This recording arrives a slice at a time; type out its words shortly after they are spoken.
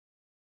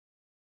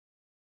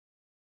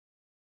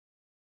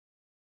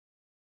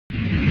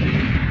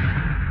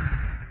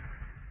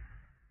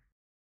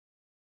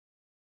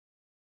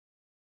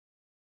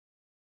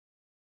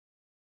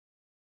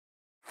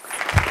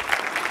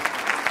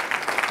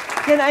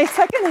And I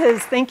second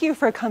his thank you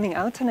for coming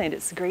out tonight.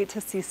 It's great to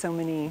see so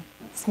many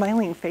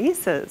smiling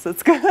faces.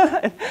 It's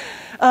good.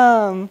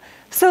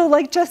 So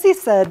like Jesse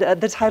said,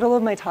 the title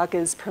of my talk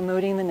is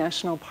Promoting the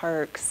National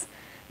Parks,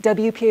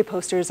 WPA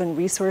Posters and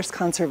Resource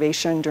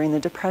Conservation During the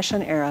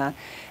Depression Era.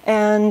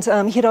 And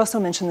he had also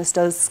mentioned this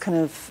does kind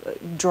of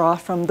draw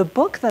from the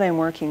book that I'm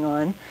working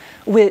on,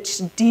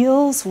 which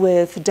deals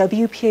with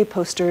WPA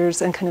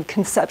posters and kind of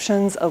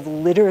conceptions of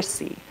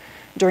literacy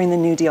during the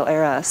New Deal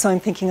era. So I'm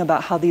thinking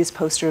about how these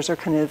posters are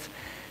kind of,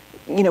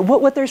 you know,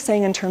 what they're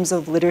saying in terms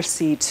of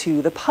literacy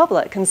to the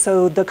public. And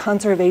so the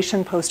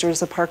conservation posters,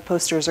 the park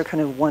posters are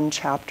kind of one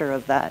chapter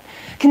of that.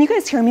 Can you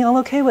guys hear me all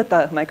okay with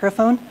the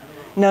microphone?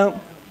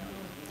 No?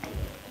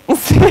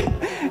 Is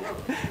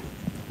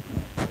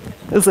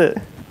it?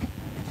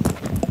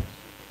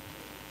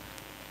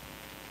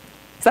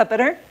 Is that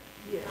better?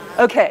 Yeah.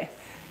 Okay.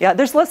 Yeah,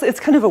 there's less, it's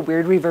kind of a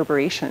weird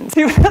reverberation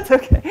too, but that's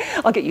okay.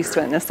 I'll get used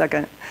to it in a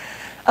second.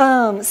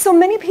 So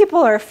many people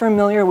are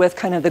familiar with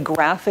kind of the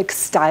graphic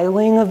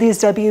styling of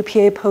these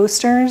WPA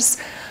posters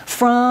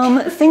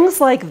from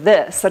things like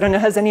this. I don't know,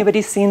 has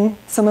anybody seen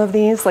some of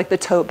these, like the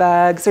tote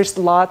bags? There's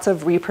lots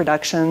of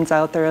reproductions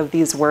out there of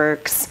these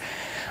works.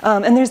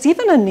 And there's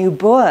even a new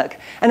book,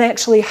 and I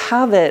actually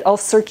have it, I'll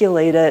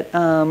circulate it,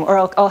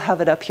 or I'll have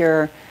it up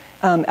here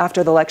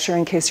after the lecture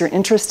in case you're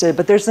interested.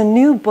 But there's a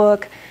new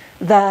book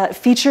that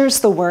features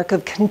the work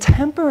of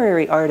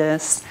contemporary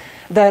artists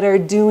that are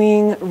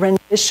doing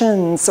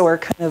renditions or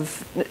kind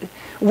of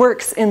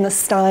works in the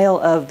style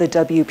of the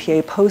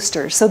WPA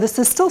poster. So this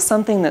is still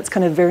something that's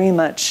kind of very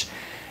much,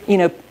 you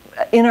know,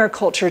 in our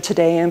culture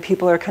today, and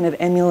people are kind of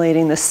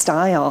emulating the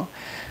style.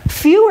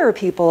 Fewer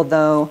people,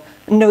 though,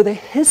 know the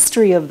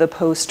history of the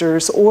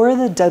posters or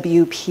the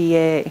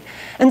WPA.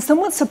 And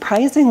somewhat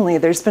surprisingly,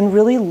 there's been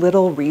really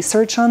little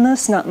research on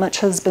this. Not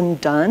much has been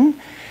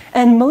done.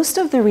 And most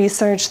of the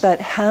research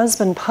that has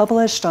been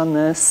published on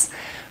this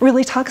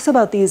really talks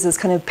about these as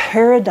kind of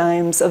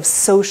paradigms of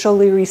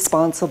socially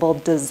responsible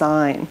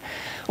design,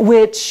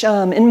 which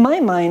in my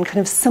mind kind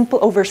of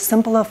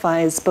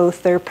oversimplifies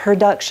both their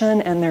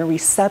production and their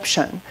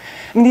reception.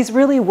 I mean, these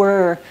really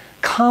were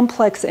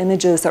complex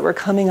images that were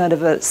coming out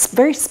of a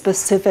very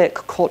specific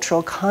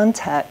cultural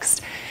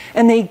context.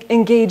 And they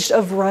engaged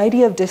a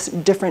variety of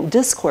different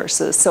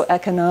discourses, so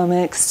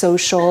economic,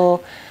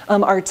 social,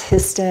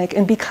 artistic,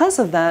 and because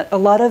of that, a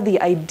lot of the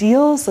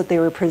ideals that they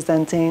were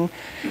presenting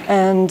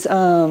and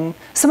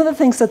some of the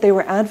things that they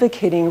were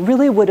advocating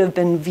really would have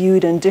been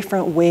viewed in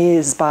different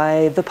ways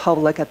by the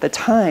public at the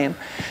time.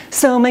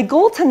 So my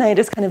goal tonight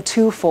is kind of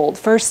twofold.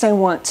 First, I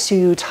want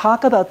to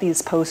talk about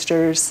these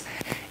posters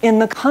in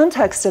the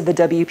context of the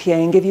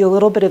WPA and give you a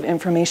little bit of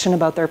information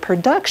about their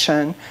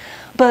production.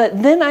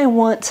 But then I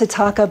want to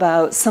talk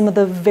about some of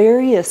the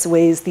various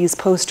ways these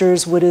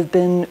posters would have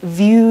been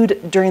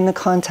viewed during the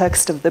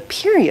context of the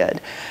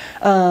period.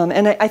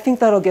 And I think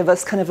that'll give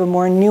us kind of a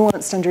more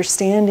nuanced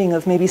understanding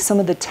of maybe some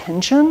of the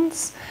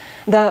tensions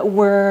that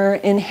were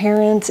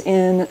inherent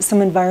in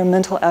some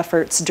environmental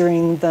efforts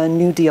during the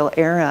New Deal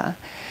era.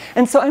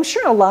 And so I'm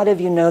sure a lot of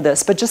you know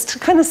this, but just to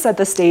kind of set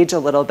the stage a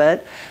little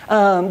bit,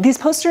 these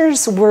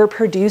posters were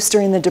produced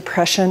during the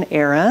Depression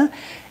era.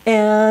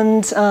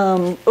 And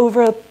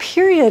over a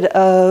period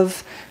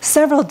of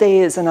several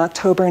days in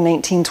October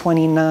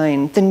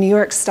 1929, the New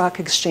York Stock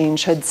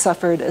Exchange had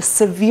suffered a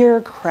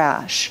severe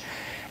crash.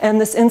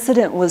 And this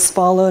incident was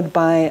followed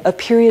by a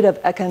period of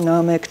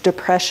economic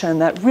depression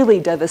that really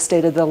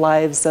devastated the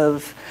lives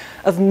of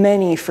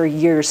many for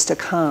years to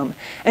come.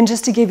 And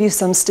just to give you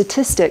some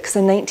statistics,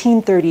 in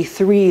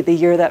 1933, the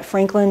year that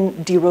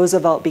Franklin D.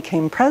 Roosevelt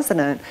became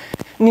president,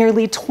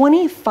 nearly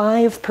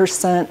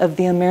 25% of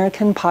the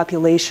American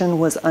population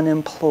was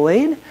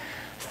unemployed.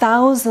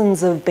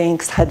 Thousands of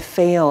banks had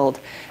failed,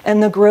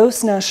 and the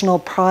gross national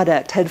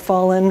product had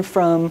fallen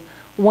from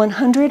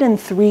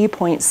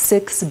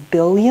 $103.6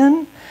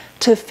 billion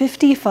to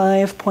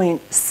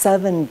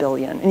 $55.7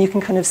 billion. And you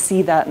can kind of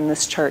see that in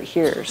this chart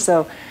here.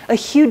 So a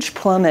huge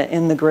plummet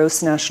in the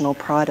gross national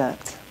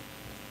product.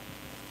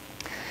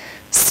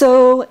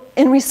 So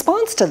in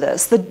response to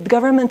this, the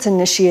government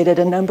initiated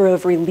a number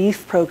of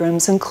relief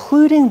programs,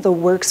 including the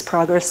Works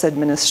Progress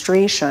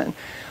Administration,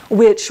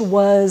 which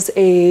was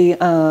a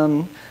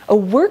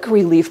work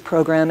relief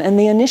program, and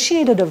they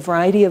initiated a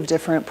variety of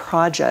different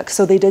projects.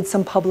 So they did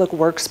some public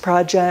works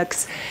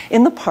projects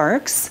in the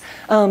parks,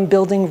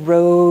 building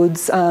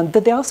roads,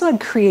 but they also had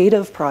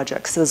creative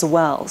projects as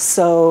well.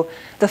 So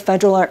the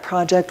Federal Art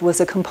Project was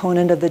a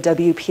component of the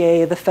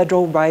WPA, the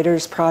Federal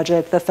Writers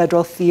Project, the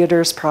Federal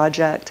Theaters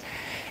Project.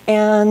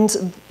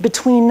 And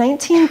between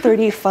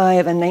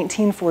 1935 and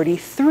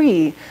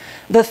 1943,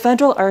 the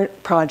Federal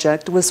Art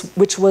Project,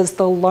 which was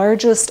the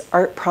largest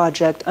art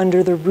project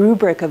under the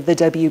rubric of the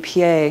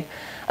WPA,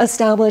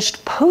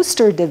 established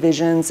poster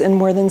divisions in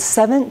more than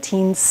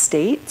 17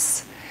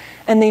 states,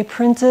 and they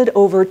printed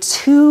over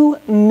 2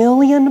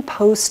 million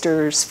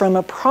posters from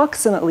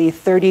approximately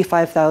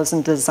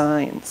 35,000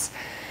 designs.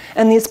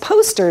 And these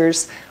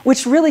posters,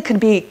 which really could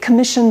be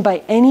commissioned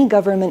by any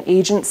government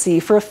agency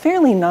for a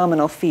fairly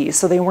nominal fee,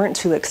 so they weren't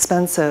too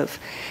expensive,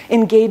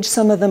 engaged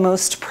some of the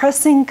most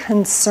pressing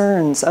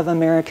concerns of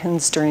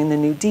Americans during the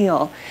New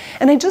Deal.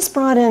 And I just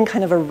brought in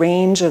kind of a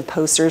range of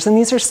posters, and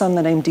these are some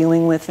that I'm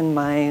dealing with in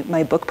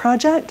my book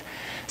project.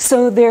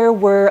 So there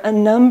were a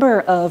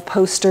number of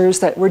posters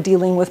that were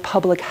dealing with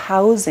public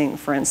housing,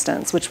 for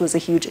instance, which was a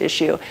huge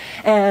issue,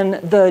 and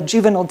the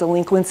juvenile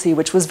delinquency,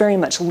 which was very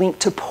much linked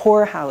to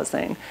poor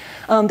housing.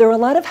 There were a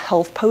lot of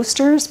health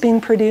posters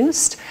being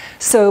produced,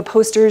 so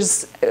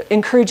posters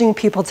encouraging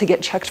people to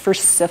get checked for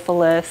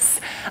syphilis,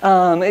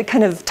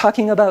 kind of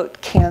talking about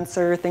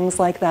cancer, things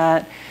like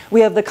that. We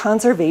have the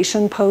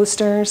conservation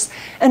posters,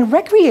 and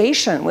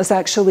recreation was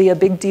actually a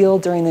big deal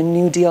during the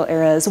New Deal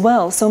era as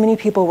well. So many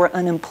people were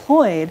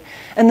unemployed,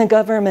 and the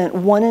government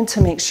wanted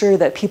to make sure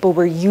that people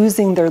were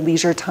using their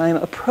leisure time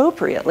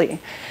appropriately.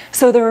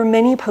 So there were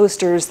many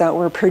posters that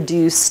were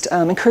produced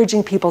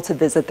encouraging people to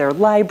visit their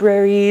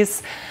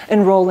libraries,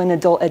 enroll in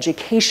adult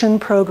education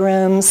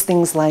programs,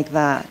 things like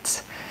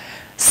that.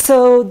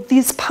 So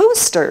these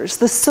posters,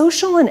 the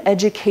social and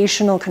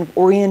educational kind of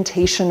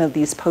orientation of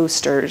these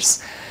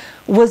posters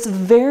was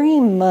very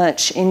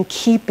much in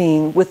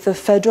keeping with the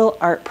Federal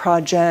Art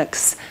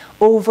Project's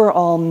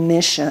overall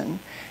mission.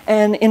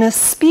 And in a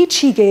speech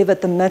he gave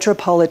at the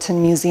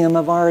Metropolitan Museum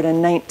of Art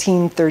in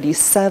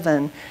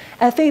 1937,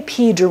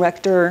 FAP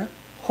director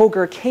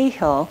Holger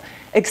Cahill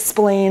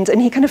explained,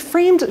 and he kind of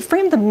framed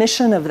the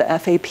mission of the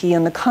FAP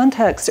in the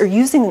context, or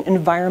using an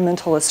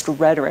environmentalist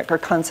rhetoric or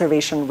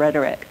conservation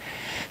rhetoric.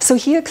 So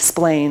he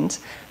explained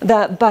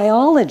that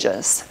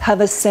biologists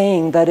have a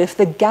saying that if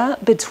the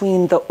gap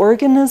between the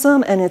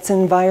organism and its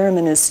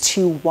environment is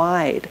too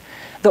wide,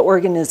 the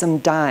organism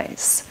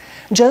dies.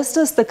 Just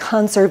as the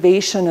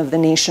conservation of the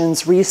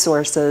nation's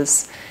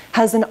resources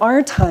has in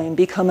our time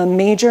become a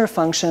major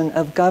function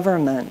of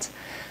government,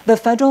 the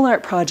Federal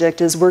Art Project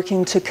is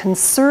working to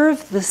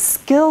conserve the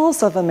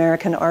skills of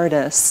American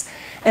artists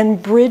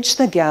and bridge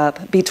the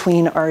gap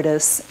between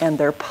artists and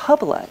their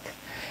public.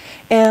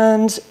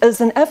 And as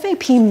an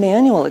FAP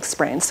manual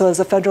explained, so as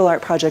a Federal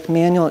Art Project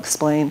manual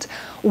explained,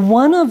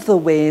 one of the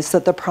ways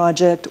that the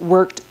project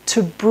worked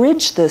to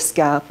bridge this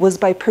gap was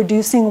by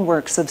producing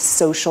works of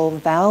social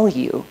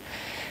value.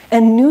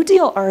 And New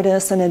Deal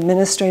artists and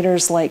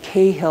administrators like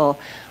Cahill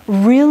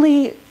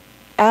really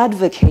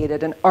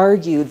advocated and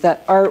argued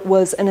that art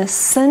was an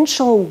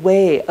essential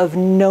way of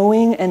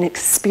knowing and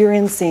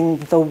experiencing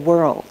the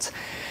world.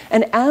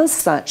 And as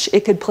such,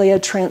 it could play a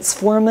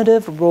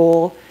transformative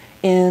role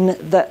in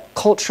the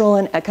cultural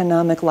and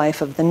economic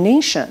life of the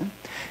nation.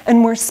 And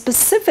more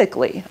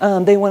specifically,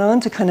 they went on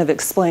to kind of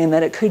explain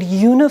that it could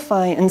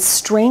unify and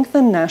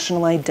strengthen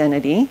national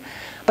identity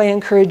by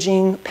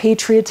encouraging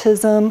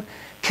patriotism,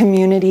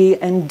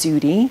 community, and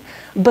duty,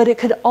 but it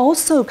could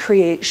also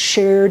create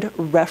shared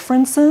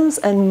references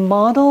and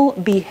model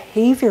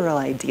behavioral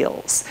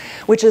ideals,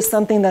 which is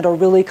something that'll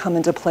really come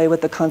into play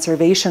with the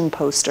conservation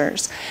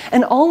posters.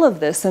 And all of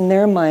this, in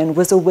their mind,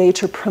 was a way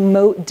to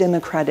promote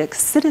democratic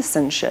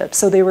citizenship.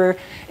 So they were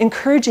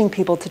encouraging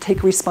people to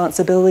take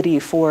responsibility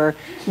for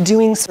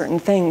doing certain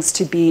things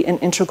to be an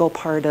integral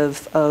part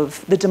of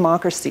the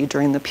democracy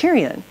during the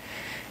period.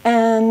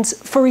 And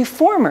for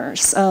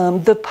reformers,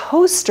 the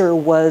poster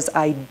was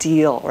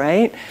ideal,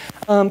 right?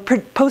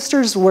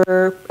 Posters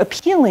were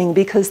appealing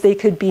because they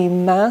could be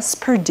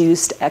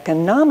mass-produced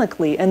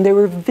economically, and they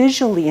were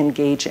visually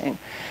engaging.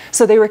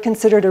 So they were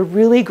considered a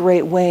really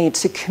great way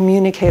to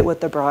communicate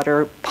with the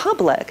broader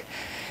public.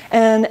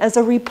 And as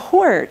a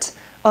report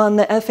on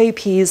the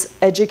FAP's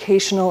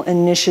educational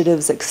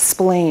initiatives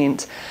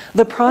explained,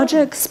 the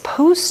project's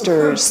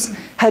posters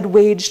had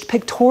waged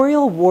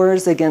pictorial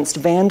wars against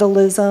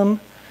vandalism,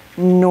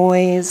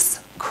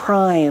 noise,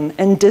 crime,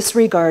 and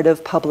disregard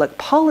of public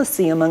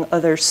policy, among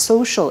other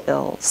social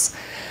ills.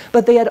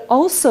 But they had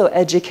also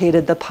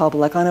educated the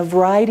public on a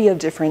variety of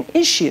different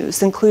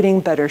issues,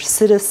 including better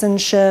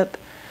citizenship,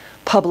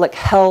 public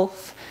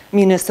health,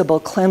 municipal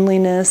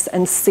cleanliness,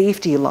 and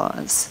safety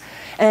laws.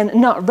 And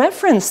not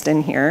referenced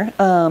in here,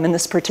 in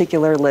this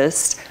particular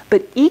list,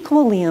 but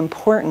equally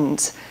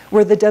important,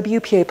 were the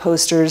WPA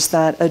posters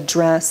that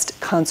addressed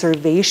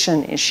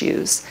conservation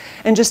issues.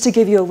 And just to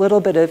give you a little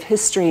bit of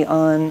history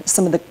on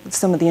some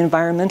of the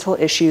environmental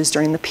issues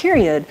during the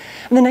period,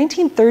 in the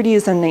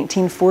 1930s and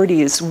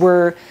 1940s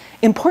were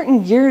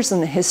important years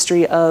in the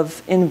history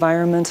of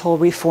environmental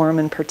reform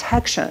and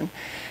protection.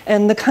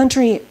 And the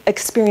country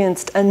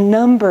experienced a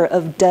number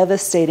of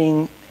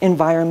devastating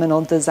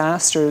environmental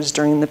disasters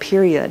during the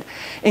period,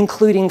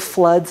 including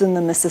floods in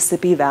the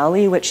Mississippi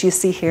Valley, which you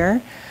see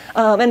here.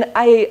 And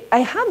I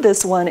had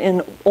this one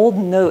in old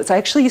notes. I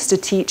actually used to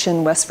teach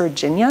in West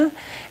Virginia,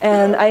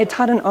 and I had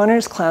taught an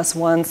honors class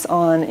once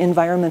on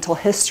environmental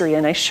history,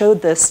 and I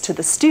showed this to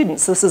the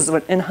students. This is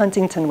in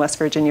Huntington, West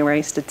Virginia, where I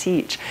used to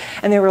teach.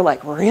 And they were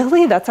like,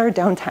 really? That's our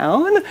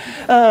downtown?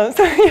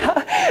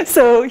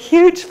 So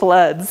huge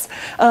floods,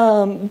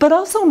 but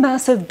also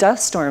massive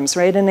dust storms,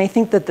 right? And I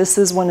think that this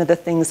is one of the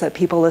things that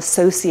people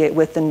associate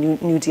with the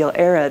New Deal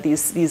era,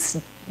 these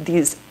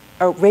these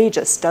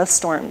outrageous dust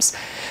storms.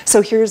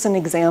 So here's an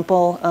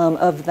example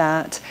of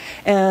that.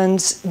 And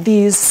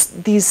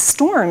these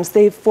storms,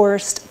 they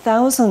forced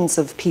thousands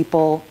of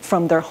people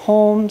from their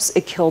homes.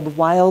 It killed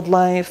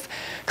wildlife,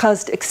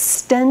 caused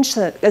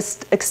extensive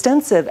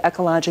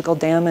ecological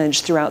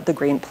damage throughout the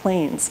Great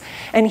Plains.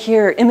 And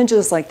here,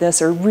 images like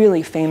this are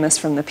really famous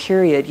from the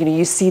period. You know,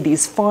 you see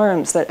these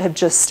farms that have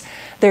just,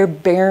 they're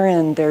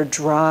barren, they're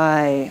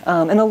dry.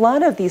 And a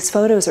lot of these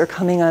photos are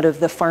coming out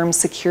of the Farm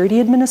Security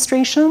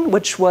Administration,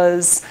 which was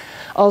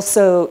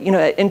also, you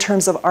know, in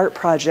terms of art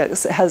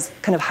projects, it has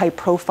kind of high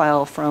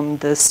profile from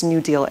this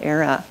New Deal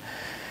era.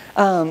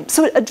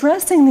 So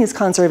addressing these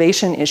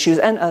conservation issues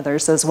and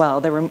others as well,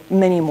 there were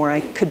many more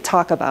I could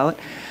talk about,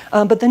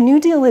 but the New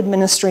Deal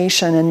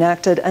administration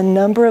enacted a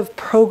number of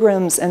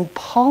programs and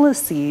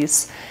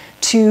policies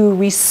to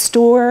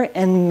restore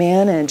and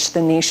manage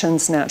the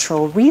nation's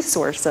natural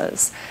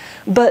resources.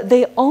 But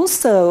they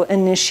also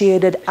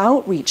initiated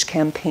outreach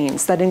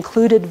campaigns that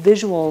included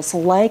visuals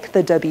like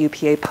the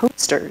WPA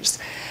posters.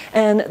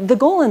 And the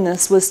goal in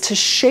this was to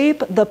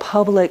shape the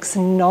public's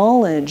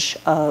knowledge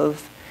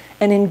of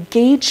and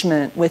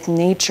engagement with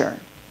nature.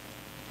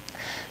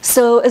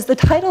 So as the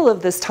title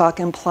of this talk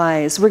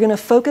implies, we're going to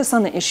focus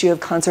on the issue of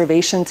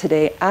conservation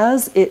today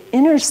as it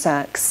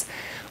intersects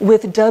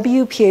with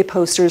WPA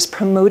posters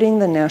promoting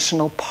the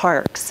national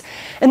parks.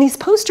 And these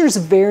posters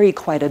vary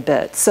quite a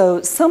bit.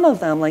 So some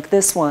of them, like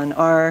this one,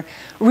 are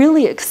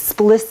really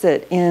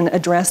explicit in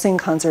addressing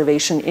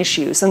conservation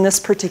issues. And this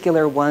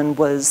particular one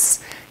was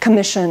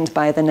commissioned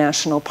by the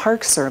National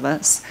Park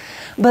Service.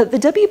 But the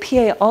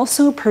WPA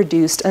also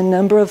produced a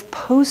number of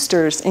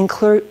posters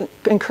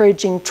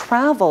encouraging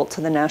travel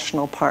to the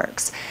national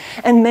parks.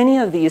 And many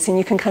of these, and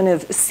you can kind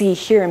of see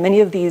here,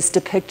 many of these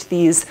depict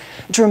these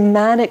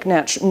dramatic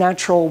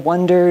natural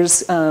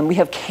wonders. We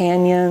have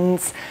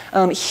canyons,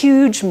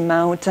 huge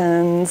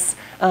mountains,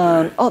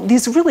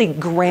 these really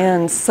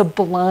grand,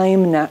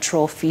 sublime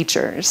natural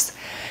features.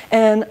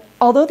 And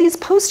although these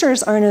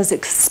posters aren't as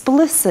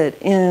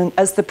explicit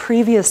as the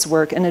previous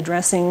work in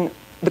addressing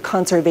the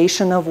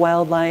conservation of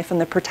wildlife and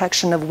the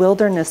protection of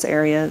wilderness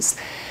areas,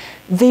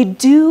 they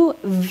do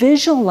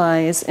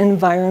visualize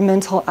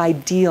environmental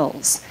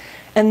ideals,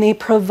 and they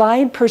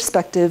provide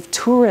prospective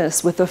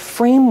tourists with a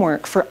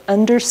framework for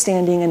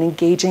understanding and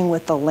engaging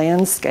with the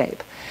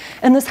landscape.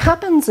 And this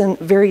happens in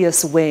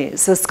various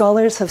ways. As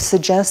scholars have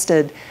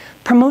suggested,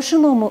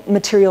 promotional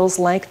materials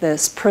like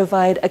this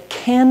provide a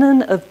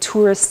canon of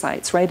tourist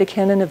sites, right? A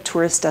canon of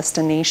tourist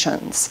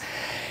destinations.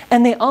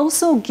 And they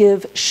also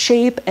give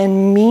shape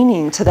and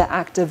meaning to the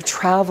act of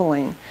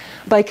traveling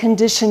by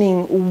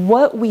conditioning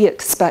what we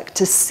expect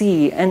to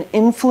see and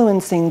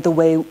influencing the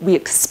way we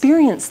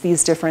experience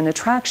these different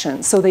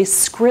attractions. So they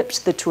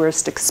script the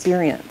tourist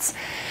experience.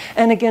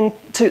 And again,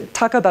 to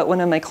talk about one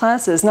of my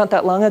classes, not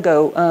that long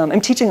ago, I'm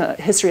teaching a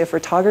history of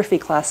photography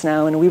class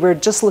now, and we were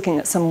just looking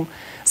at some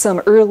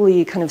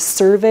early kind of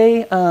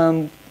survey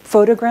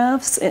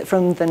photographs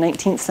from the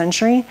 19th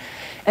century.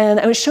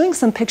 And I was showing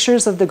some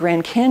pictures of the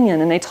Grand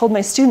Canyon, and I told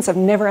my students I've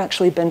never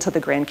actually been to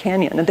the Grand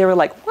Canyon. And they were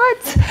like,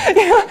 what?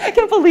 I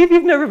can't believe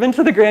you've never been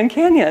to the Grand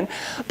Canyon.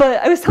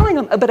 But I was telling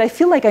them, but I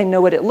feel like I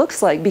know what it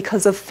looks like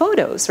because of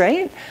photos,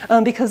 right?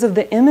 Because of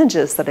the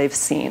images that I've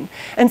seen.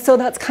 And so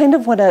that's kind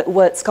of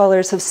what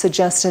scholars have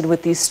suggested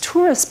with these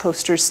tourist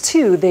posters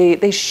too.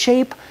 They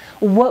shape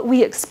what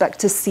we expect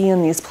to see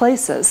in these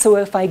places. So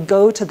if I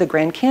go to the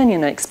Grand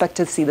Canyon, I expect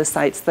to see the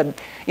sights that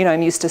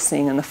I'm used to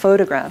seeing in the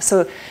photograph.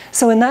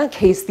 So in that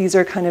case, these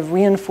are kind of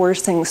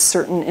reinforcing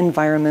certain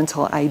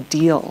environmental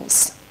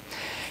ideals.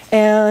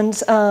 And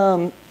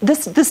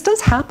this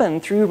does happen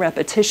through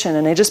repetition,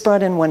 and I just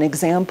brought in one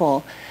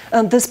example.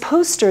 This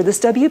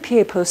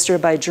WPA poster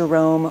by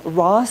Jerome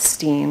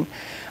Rothstein,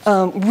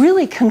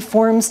 really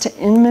conforms to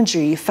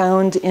imagery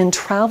found in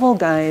travel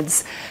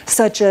guides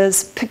such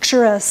as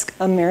Picturesque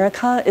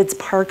America, its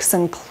parks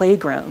and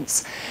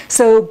playgrounds.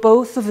 So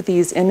both of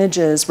these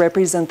images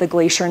represent the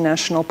Glacier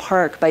National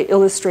Park by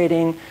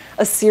illustrating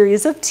a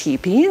series of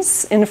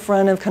teepees in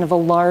front of kind of a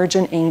large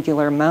and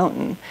angular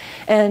mountain.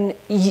 And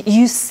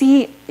you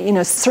see,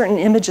 certain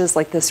images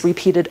like this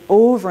repeated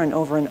over and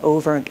over and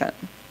over again.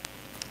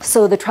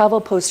 So the travel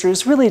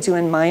posters really do,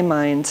 in my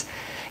mind,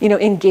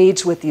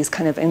 engage with these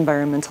kind of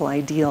environmental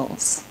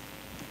ideals.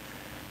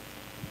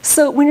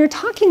 So when you're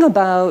talking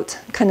about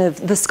kind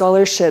of the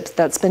scholarship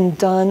that's been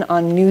done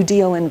on New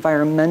Deal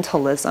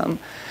environmentalism,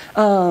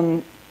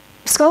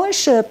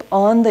 scholarship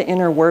on the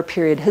interwar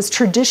period has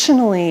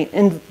traditionally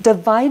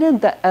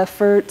divided the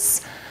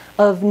efforts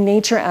of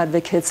nature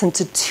advocates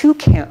into two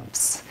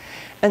camps.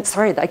 And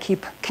sorry, I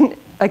keep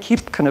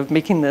kind of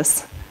making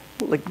this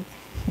like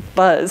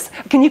buzz.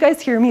 Can you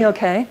guys hear me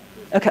okay?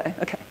 Okay.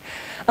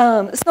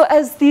 So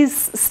as these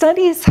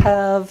studies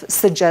have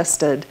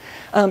suggested,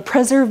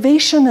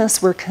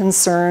 preservationists were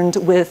concerned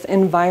with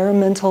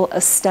environmental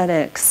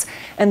aesthetics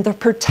and the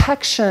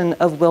protection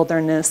of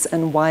wilderness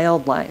and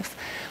wildlife,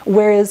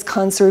 whereas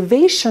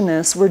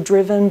conservationists were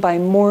driven by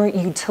more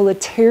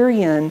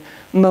utilitarian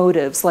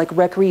motives like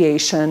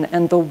recreation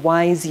and the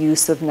wise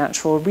use of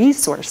natural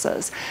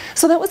resources.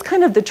 So that was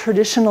kind of the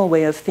traditional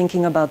way of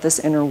thinking about this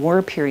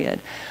interwar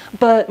period.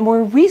 But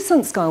more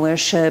recent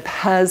scholarship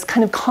has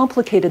kind of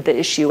complicated the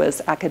issue,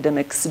 as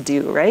academics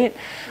do, right?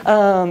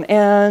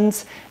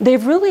 And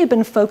they've really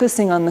been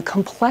focusing on the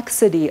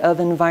complexity of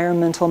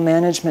environmental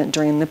management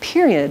during the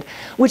period,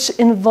 which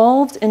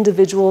involved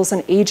individuals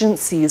and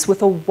agencies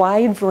with a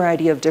wide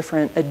variety of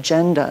different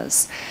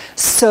agendas.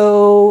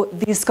 So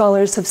these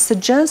scholars have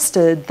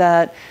suggested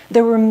that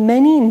there were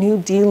many New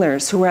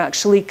Dealers who were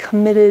actually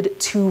committed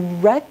to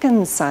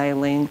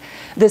reconciling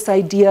this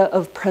idea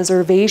of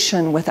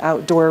preservation with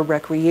outdoor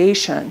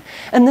recreation.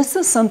 And this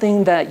is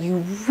something that you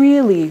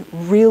really,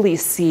 really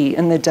see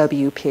in the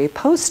WPA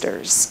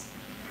posters.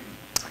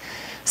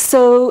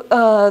 So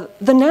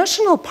the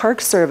National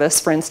Park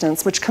Service, for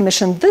instance, which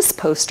commissioned this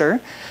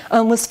poster,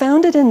 was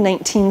founded in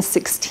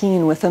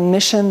 1916 with a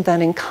mission that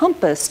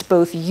encompassed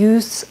both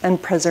use and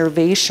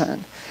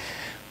preservation.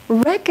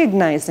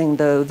 Recognizing,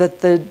 though, that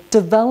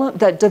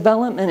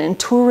development and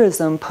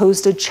tourism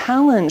posed a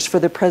challenge for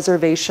the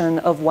preservation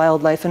of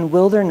wildlife and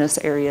wilderness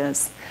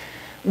areas,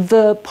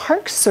 the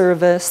Park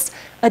Service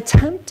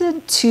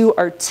attempted to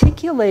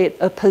articulate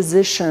a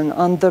position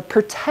on the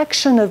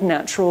protection of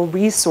natural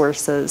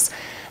resources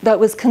that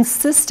was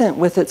consistent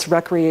with its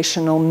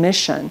recreational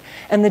mission,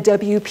 and the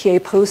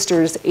WPA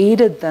posters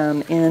aided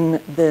them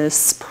in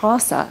this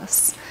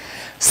process.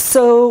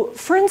 So,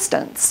 for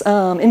instance,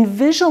 in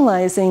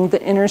visualizing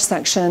the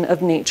intersection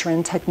of nature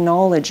and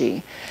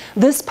technology,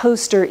 this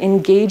poster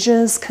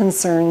engages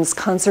concerns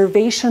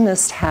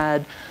conservationists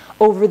had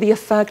over the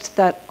effect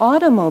that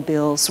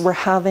automobiles were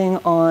having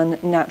on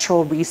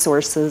natural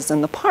resources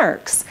in the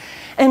parks.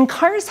 And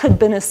cars had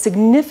been a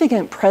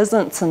significant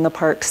presence in the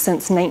parks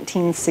since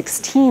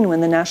 1916,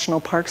 when the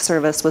National Park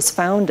Service was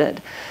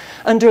founded.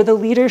 Under the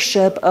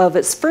leadership of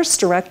its first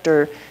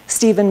director,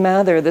 Stephen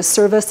Mather, the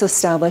service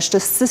established a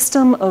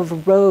system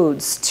of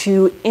roads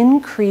to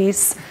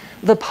increase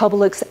the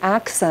public's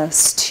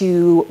access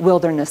to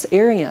wilderness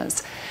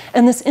areas.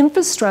 And this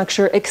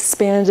infrastructure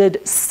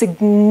expanded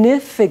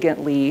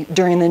significantly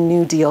during the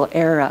New Deal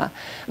era.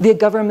 The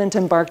government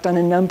embarked on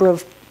a number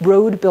of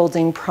road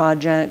building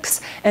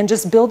projects and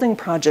just building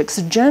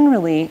projects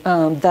generally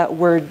that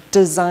were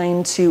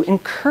designed to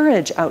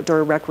encourage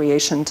outdoor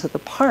recreation to the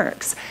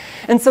parks.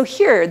 And so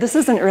here, this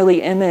is an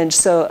early image.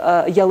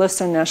 So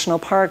Yellowstone National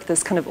Park,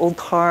 this kind of old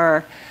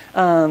car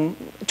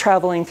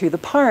traveling through the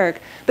park.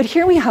 But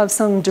here we have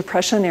some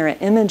Depression era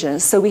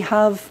images. So we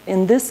have,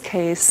 in this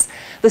case,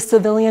 the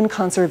Civilian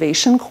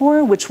Conservation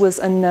Corps, which was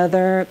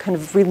another kind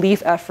of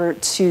relief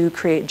effort to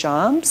create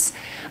jobs,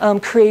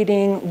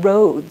 creating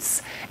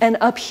roads. And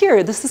up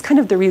here, this is kind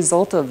of the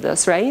result of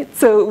this, right?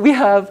 So we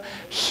have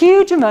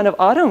huge amount of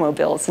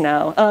automobiles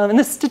now. And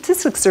the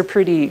statistics are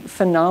pretty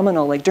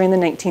phenomenal. Like during the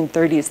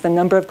 1930s, the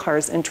number of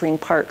cars entering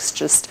parks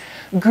just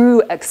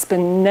grew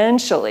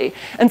exponentially.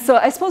 And so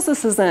I suppose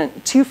this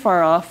isn't too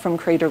far off from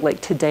Crater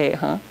Lake today,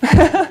 huh?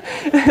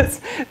 It's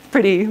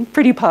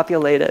pretty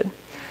populated.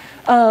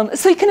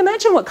 So you can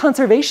imagine what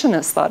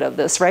conservationists thought of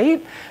this,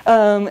 right?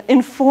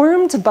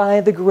 Informed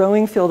by the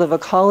growing field of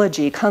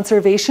ecology,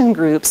 conservation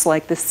groups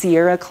like the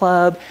Sierra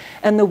Club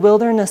and the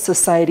Wilderness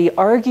Society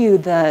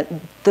argued that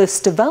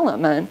this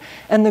development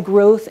and the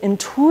growth in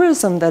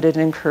tourism that it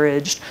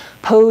encouraged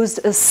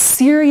posed a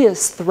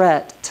serious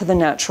threat to the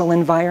natural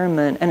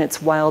environment and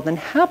its wild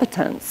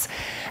inhabitants,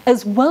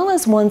 as well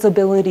as one's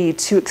ability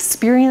to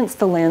experience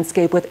the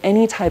landscape with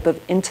any type of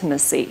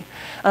intimacy.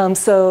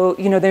 So,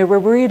 they were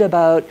worried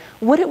about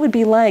what it would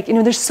be like.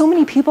 There's so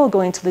many people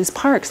going to these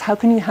parks. How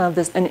can you have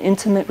an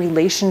intimate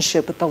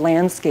relationship with the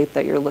landscape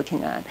that you're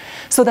looking at?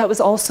 So that was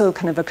also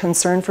kind of a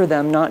concern for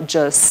them, not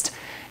just,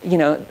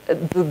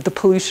 the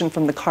pollution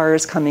from the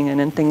cars coming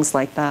in and things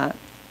like that.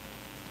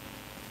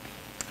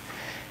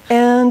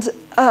 And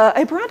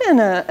I brought in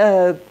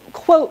a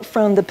quote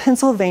from the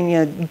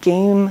Pennsylvania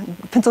Game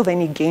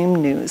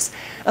News.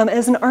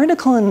 As an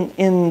article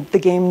in the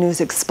Game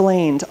News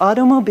explained,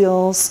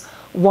 automobiles,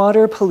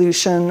 water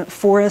pollution,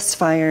 forest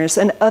fires,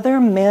 and other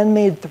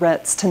man-made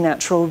threats to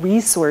natural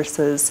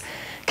resources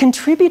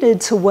contributed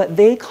to what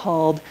they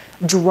called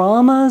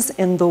dramas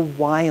in the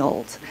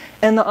wild.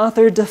 And the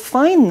author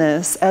defined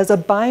this as a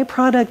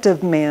byproduct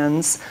of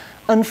man's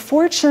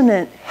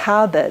unfortunate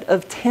habit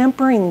of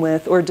tampering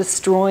with or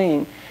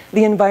destroying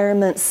the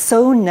environment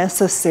so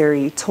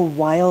necessary to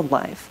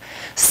wildlife.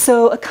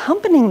 So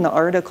accompanying the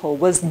article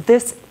was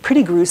this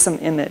pretty gruesome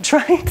image,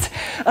 right?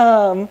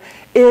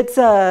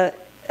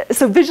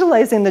 So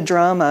visualizing the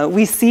drama,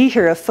 we see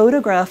here a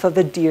photograph of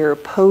a deer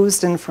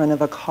posed in front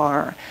of a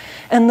car.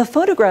 And the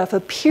photograph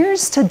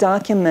appears to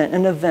document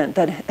an event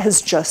that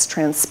has just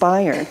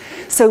transpired.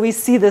 So we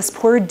see this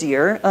poor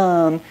deer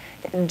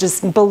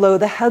just below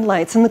the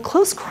headlights. And the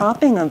close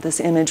cropping of this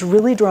image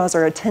really draws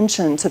our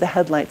attention to the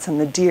headlights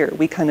and the deer.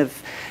 We kind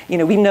of,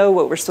 we know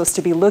what we're supposed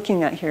to be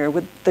looking at here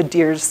with the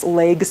deer's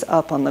legs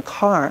up on the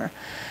car.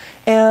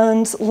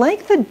 And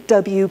like the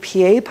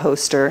WPA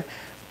poster,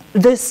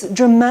 this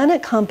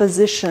dramatic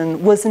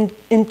composition was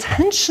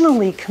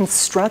intentionally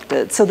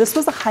constructed. So this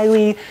was a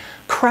highly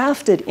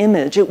crafted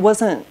image. It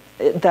wasn't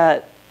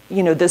that,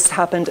 you know, this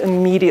happened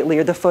immediately,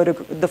 or the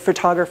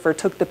photographer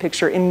took the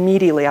picture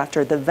immediately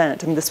after the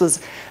event. And this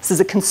is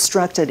a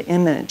constructed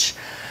image.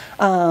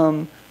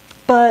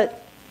 But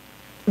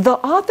the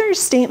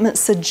author's statement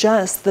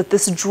suggests that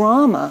this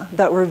drama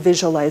that we're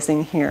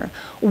visualizing here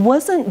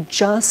wasn't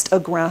just a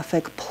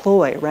graphic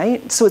ploy,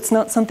 right? So it's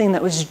not something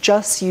that was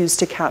just used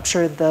to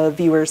capture the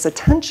viewer's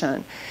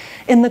attention.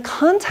 In the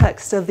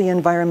context of the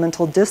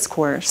environmental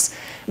discourse,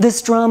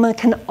 this drama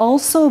can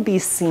also be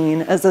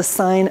seen as a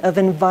sign of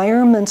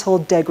environmental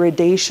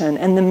degradation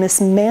and the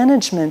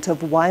mismanagement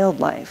of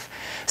wildlife.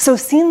 So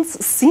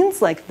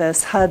scenes like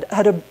this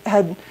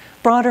had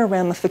broader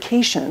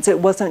ramifications. It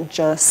wasn't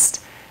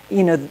just,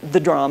 you know, the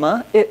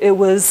drama. It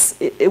was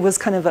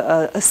kind of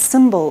a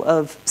symbol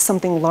of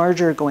something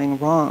larger going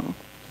wrong.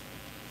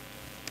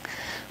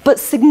 But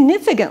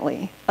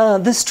significantly,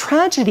 this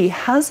tragedy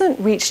hasn't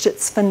reached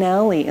its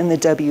finale in the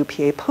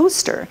WPA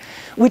poster,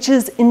 which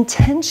is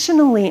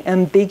intentionally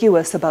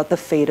ambiguous about the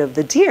fate of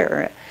the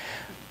deer.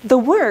 The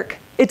work,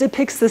 it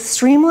depicts this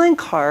streamlined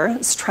car.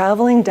 It's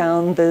traveling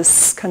down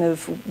this kind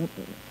of,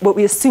 what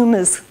we assume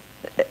is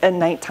at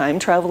nighttime,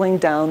 traveling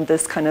down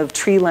this kind of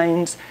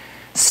tree-lined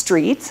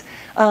street.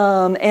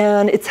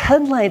 And its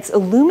headlights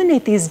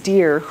illuminate these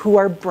deer who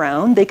are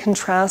brown. They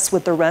contrast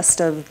with the rest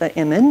of the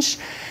image,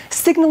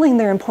 signaling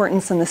their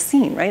importance in the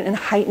scene, right? And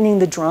heightening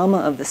the drama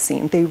of the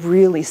scene. They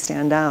really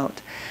stand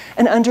out.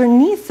 And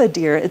underneath the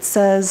deer, it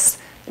says,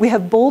 we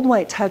have bold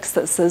white text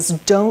that says,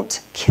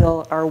 "Don't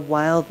kill our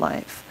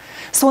wildlife."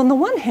 So on the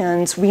one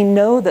hand, we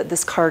know that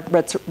this car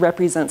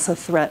represents a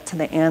threat to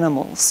the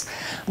animals.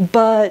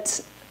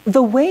 But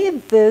the way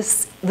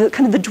the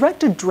kind of the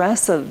direct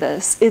address of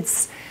this,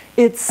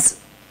 it's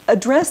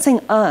addressing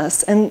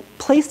us and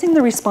placing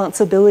the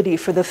responsibility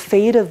for the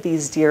fate of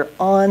these deer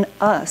on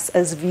us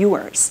as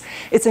viewers.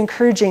 It's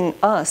encouraging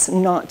us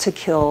not to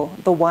kill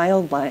the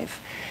wildlife.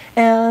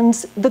 And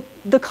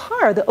the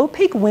car, the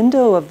opaque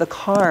window of the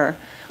car,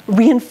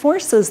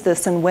 reinforces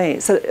this in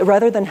ways. So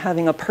rather than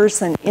having a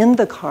person in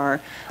the car,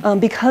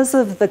 because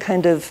of the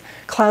kind of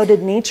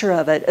clouded nature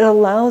of it, it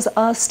allows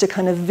us to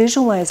kind of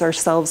visualize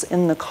ourselves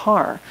in the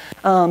car,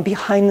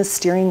 behind the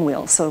steering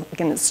wheel. So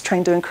again, it's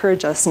trying to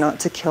encourage us not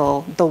to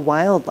kill the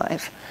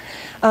wildlife.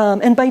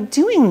 And by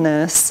doing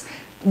this,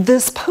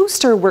 this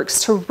poster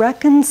works to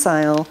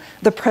reconcile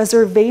the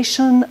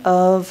preservation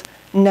of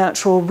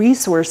natural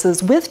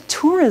resources with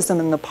tourism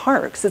in the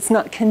parks. It's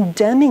not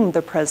condemning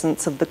the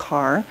presence of the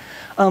car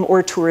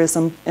or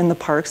tourism in the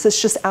parks. It's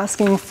just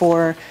asking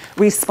for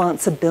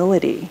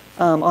responsibility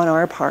on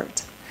our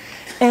part.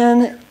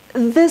 And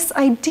this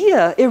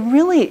idea, it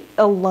really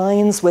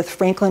aligns with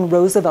Franklin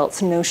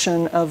Roosevelt's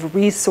notion of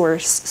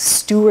resource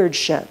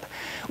stewardship,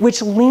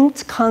 which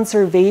linked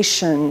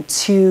conservation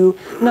to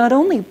not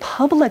only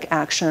public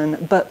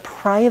action, but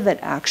private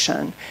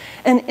action.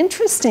 And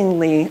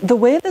interestingly, the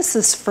way this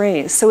is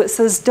phrased, so it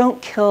says,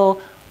 "Don't kill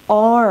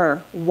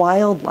our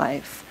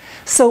wildlife."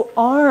 So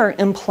 "our"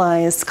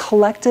 implies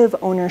collective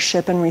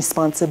ownership and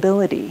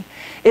responsibility.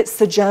 It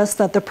suggests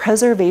that the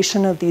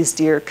preservation of these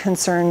deer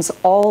concerns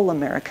all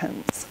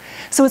Americans.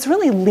 So it's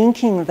really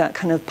linking that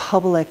kind of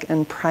public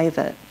and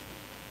private.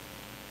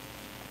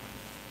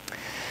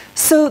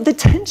 So the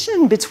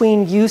tension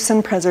between use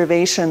and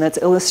preservation that's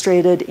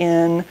illustrated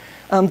in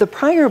the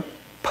prior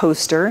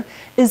poster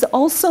is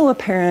also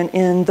apparent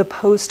in the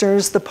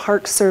posters the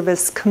Park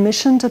Service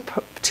commissioned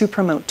to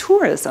promote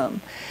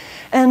tourism.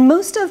 And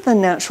most of the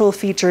natural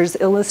features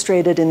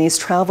illustrated in these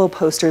travel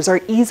posters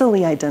are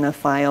easily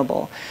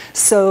identifiable.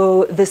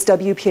 So this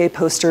WPA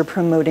poster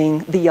promoting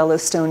the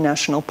Yellowstone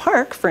National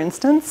Park, for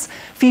instance,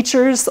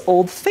 features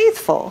Old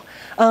Faithful.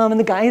 And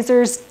the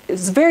geysers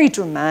is very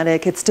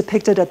dramatic. It's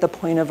depicted at the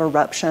point of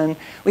eruption.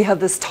 We have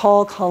this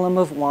tall column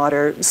of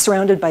water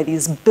surrounded by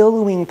these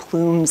billowing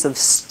plumes of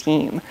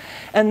steam.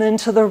 And then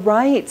to the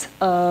right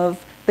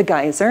of the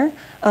geyser,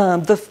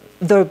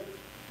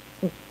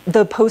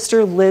 the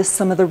poster lists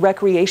some of the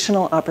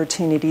recreational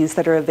opportunities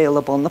that are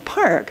available in the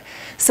park.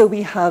 So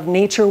we have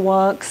nature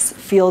walks,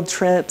 field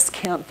trips,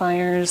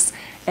 campfires,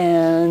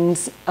 and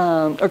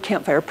or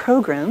campfire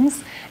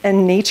programs,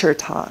 and nature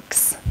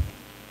talks.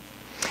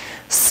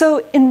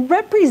 So in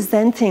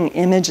representing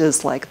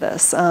images like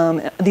this,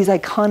 these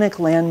iconic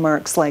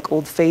landmarks like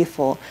Old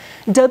Faithful,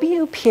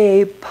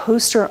 WPA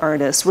poster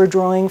artists were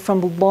drawing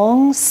from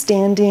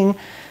long-standing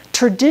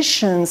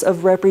traditions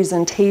of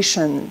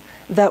representation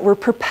that were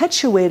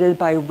perpetuated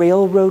by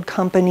railroad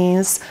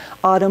companies,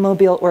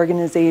 automobile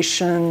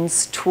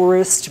organizations,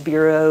 tourist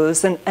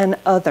bureaus, and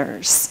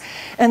others.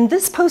 And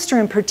this poster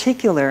in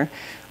particular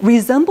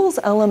resembles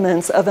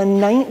elements of a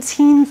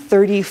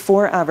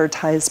 1934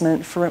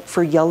 advertisement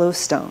for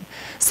Yellowstone.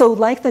 So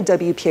like the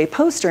WPA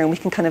poster, and we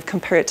can kind of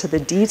compare it to the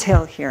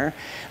detail here,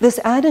 this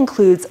ad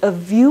includes a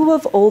view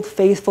of Old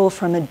Faithful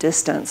from a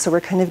distance. So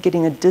we're kind of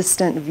getting a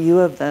distant view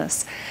of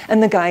this.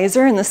 And the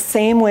geyser, in the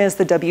same way as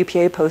the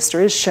WPA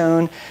poster, is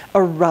shown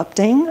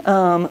erupting.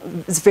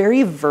 It's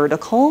very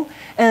vertical.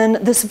 And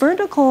this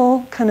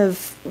vertical kind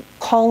of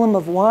column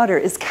of water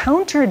is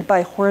countered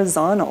by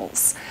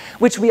horizontals,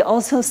 which we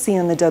also see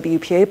in the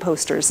WPA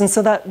posters. And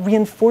so that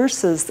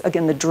reinforces,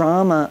 again, the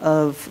drama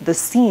of the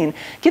scene,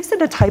 gives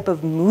it a type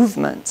of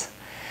movement.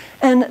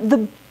 And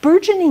the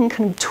burgeoning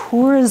kind of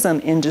tourism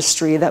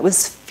industry that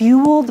was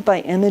fueled by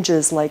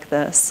images like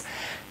this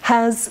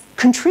has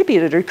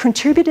contributed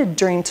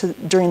during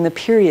the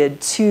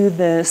period to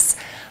this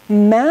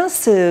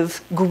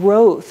massive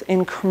growth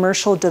in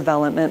commercial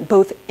development,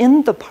 both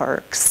in the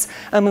parks.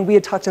 I mean, we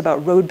had talked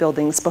about road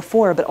buildings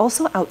before, but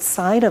also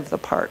outside of the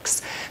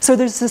parks. So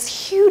there's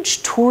this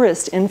huge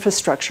tourist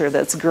infrastructure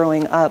that's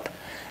growing up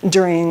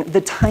during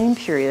the time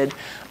period.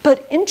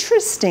 But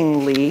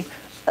interestingly,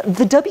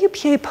 the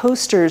WPA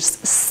posters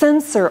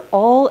censor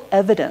all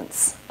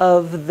evidence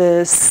of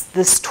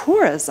this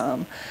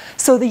tourism.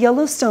 So the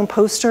Yellowstone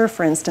poster,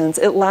 for instance,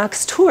 it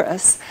lacks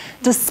tourists,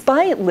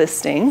 despite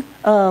listing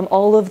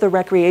all of the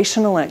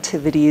recreational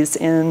activities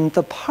in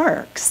the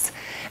parks.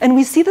 And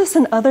we see this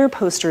in other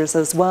posters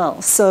as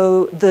well.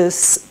 So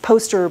this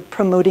poster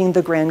promoting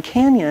the Grand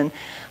Canyon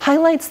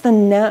highlights the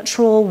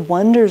natural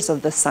wonders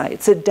of the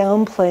sites. It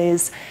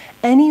downplays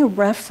any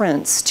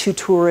reference to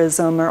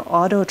tourism or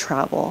auto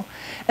travel.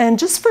 And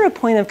just for a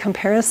point of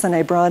comparison,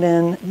 I brought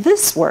in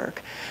this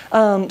work.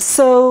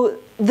 So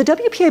the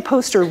WPA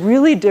poster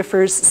really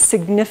differs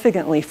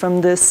significantly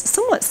from this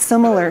somewhat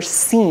similar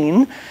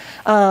scene.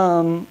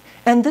 And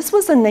this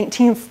was a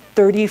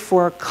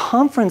 1934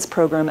 conference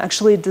program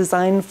actually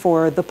designed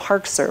for the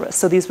Park Service.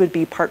 So these would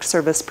be Park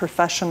Service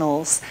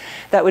professionals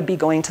that would be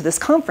going to this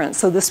conference.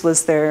 So this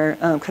was their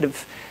kind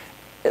of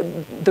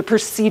the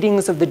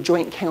proceedings of the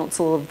Joint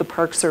Council of the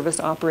Park Service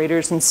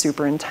operators and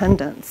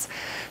superintendents.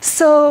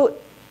 So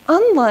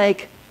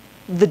unlike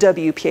the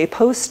WPA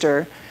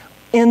poster,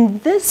 in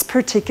this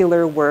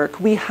particular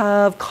work, we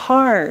have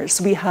cars,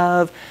 we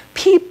have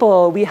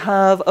people, we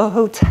have a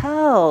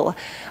hotel,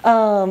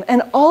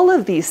 and all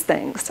of these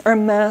things are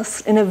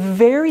masked in a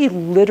very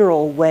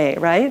literal way,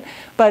 right?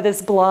 By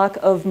this block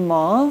of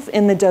mauve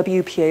in the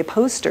WPA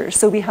poster.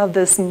 So we have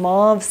this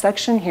mauve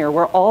section here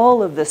where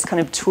all of this kind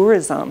of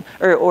tourism,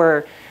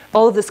 or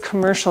all of this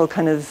commercial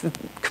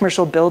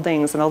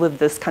buildings and all of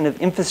this kind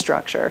of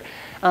infrastructure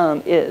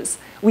is.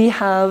 We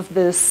have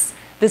this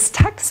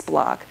text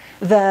block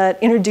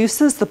that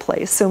introduces the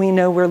place, so we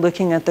know we're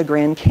looking at the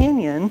Grand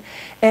Canyon,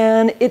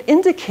 and it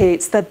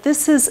indicates that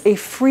this is a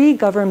free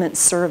government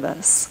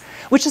service,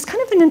 which is kind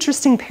of an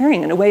interesting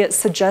pairing. In a way, it's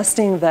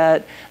suggesting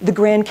that the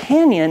Grand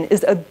Canyon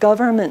is a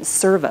government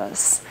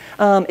service.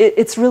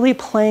 It's really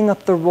playing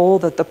up the role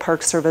that the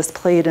Park Service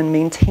played in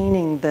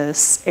maintaining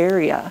this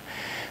area.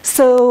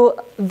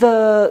 So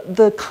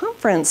the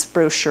conference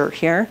brochure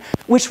here,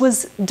 which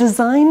was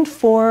designed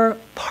for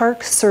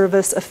Park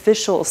Service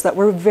officials that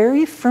were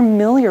very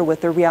familiar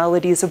with the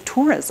realities of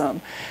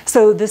tourism.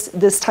 So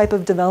this type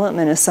of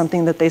development is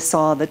something that they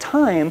saw all the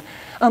time.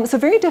 It's a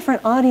very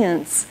different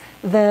audience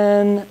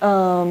than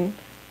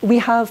we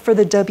have for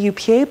the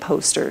WPA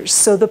posters.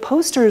 So the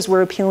posters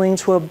were appealing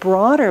to a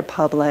broader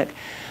public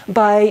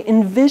by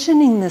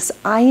envisioning this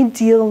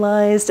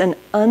idealized and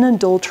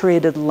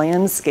unadulterated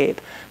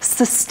landscape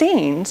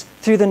sustained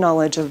through the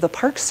knowledge of the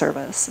Park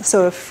Service,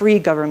 so a free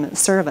government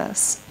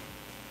service.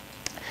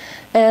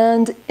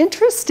 And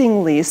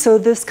interestingly, so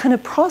this kind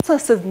of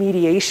process of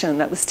mediation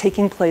that was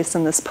taking place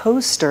in this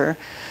poster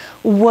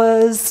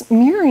was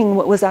mirroring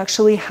what was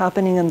actually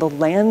happening in the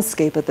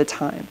landscape at the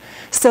time.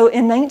 So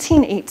in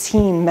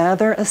 1918,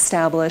 Mather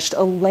established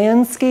a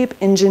landscape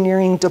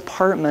engineering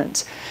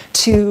department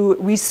to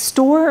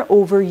restore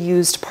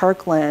overused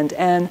parkland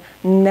and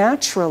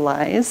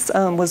naturalize,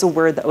 was a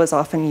word that was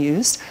often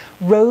used,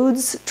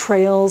 roads,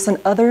 trails, and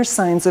other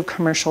signs of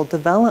commercial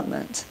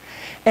development.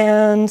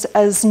 And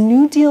as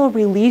New Deal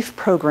relief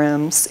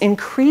programs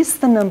increase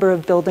the number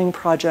of building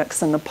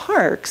projects in the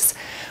parks,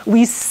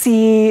 we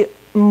see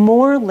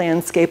more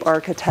landscape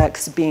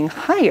architects being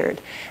hired.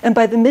 And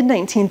by the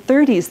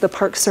mid-1930s, the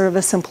Park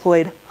Service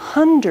employed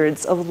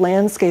hundreds of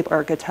landscape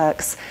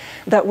architects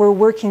that were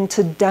working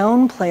to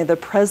downplay the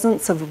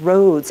presence of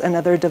roads and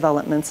other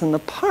developments in the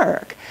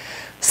park.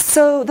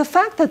 So the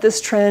fact that this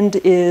trend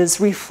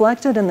is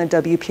reflected in the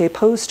WPA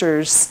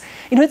posters,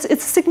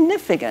 it's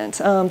significant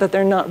that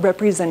they're not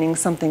representing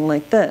something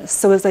like this.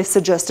 So as I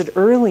suggested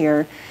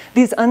earlier,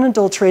 these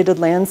unadulterated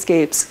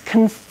landscapes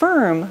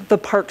confirm the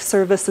Park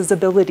Service's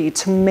ability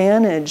to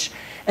manage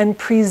and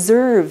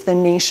preserve the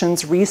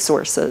nation's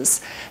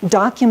resources,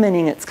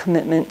 documenting its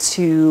commitment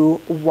to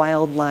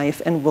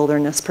wildlife and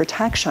wilderness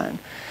protection.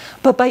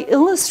 But by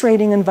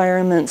illustrating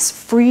environments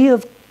free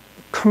of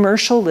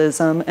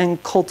commercialism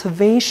and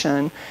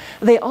cultivation,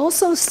 they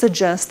also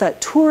suggest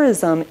that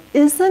tourism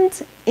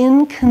isn't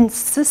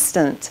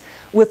inconsistent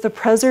with the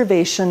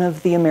preservation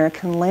of the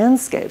American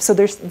landscape. So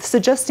they're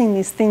suggesting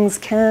these things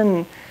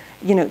can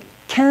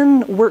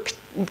work,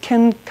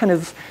 can kind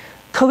of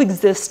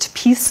coexist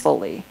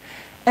peacefully.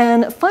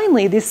 And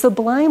finally, these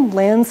sublime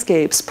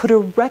landscapes put a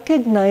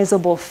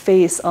recognizable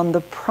face on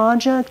the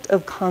project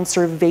of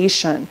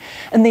conservation,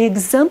 and they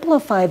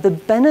exemplify the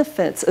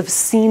benefits of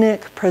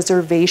scenic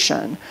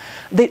preservation.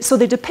 So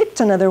they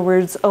depict, in other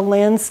words, a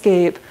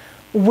landscape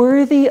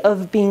worthy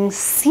of being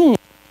seen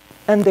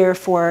and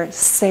therefore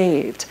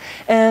saved.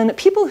 And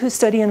people who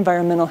study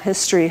environmental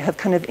history have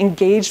kind of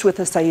engaged with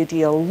this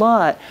idea a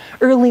lot.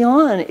 Early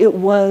on, it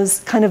was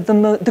kind of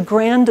the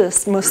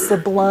grandest, most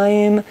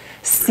sublime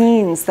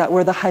scenes that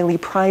were the highly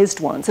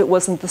prized ones. It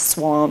wasn't the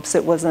swamps,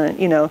 it wasn't,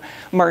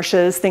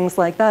 marshes, things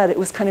like that. It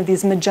was kind of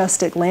these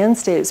majestic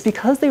landscapes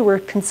because they were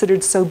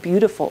considered so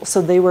beautiful.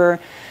 So they were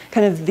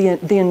kind of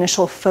the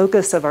initial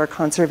focus of our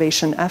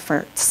conservation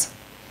efforts.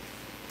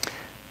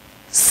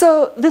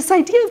 So this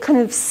idea of kind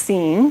of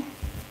seeing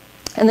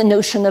and the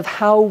notion of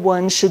how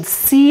one should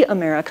see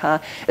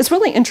America is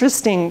really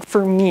interesting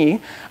for me,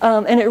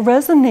 and it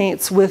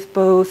resonates with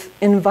both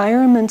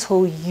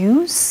environmental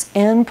use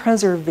and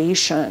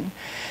preservation.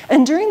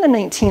 And during the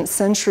 19th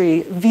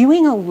century,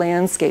 viewing a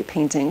landscape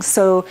painting,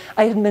 so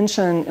I had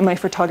mentioned in my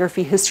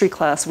photography history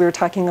class, we were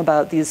talking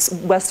about these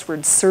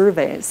westward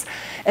surveys.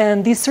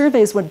 And these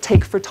surveys would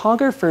take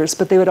photographers,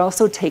 but they would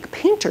also take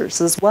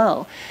painters as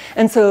well.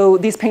 And so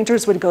these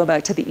painters would go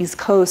back to the East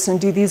Coast and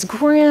do these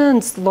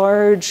grand,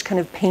 large kind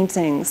of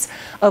paintings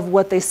of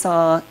what they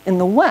saw in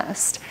the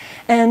West.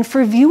 And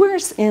for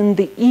viewers in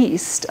the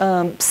East,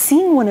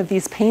 seeing one of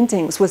these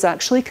paintings was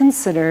actually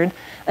considered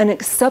an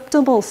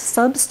acceptable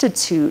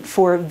substitute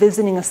for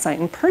visiting a site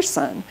in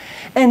person.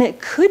 And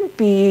it could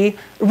be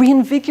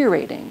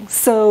reinvigorating.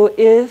 So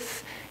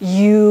if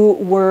you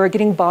were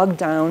getting bogged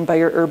down by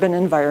your urban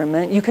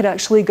environment, you could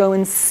actually go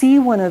and see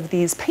one of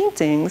these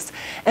paintings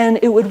and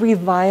it would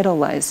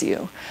revitalize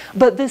you.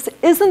 But this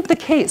isn't the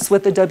case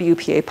with the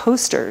WPA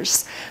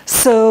posters.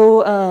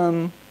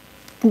 So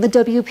the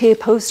WPA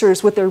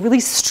posters, with their really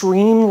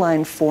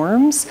streamlined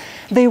forms,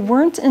 they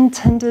weren't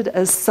intended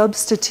as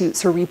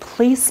substitutes or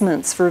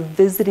replacements for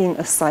visiting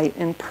a site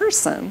in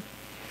person.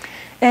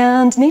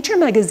 And Nature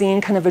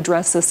magazine kind of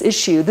addressed this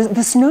issue.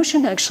 This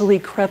notion actually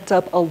crept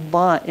up a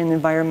lot in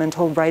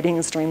environmental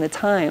writings during the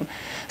time.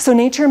 So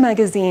Nature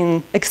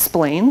magazine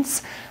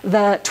explains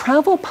that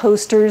travel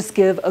posters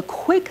give a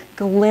quick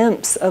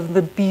glimpse of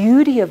the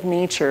beauty of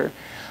nature,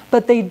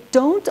 but they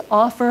don't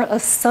offer a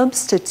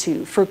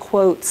substitute for,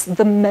 quotes,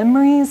 the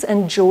memories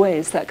and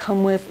joys that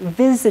come with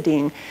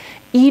visiting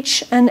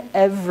each and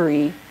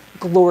every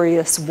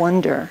glorious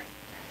wonder.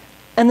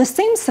 And the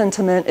same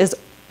sentiment is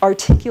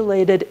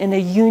articulated in a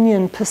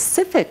Union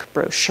Pacific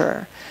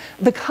brochure,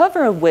 the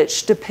cover of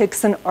which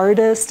depicts an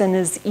artist and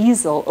his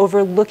easel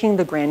overlooking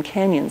the Grand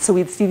Canyon. So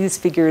we'd see these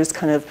figures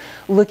kind of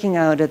looking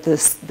out at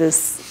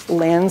this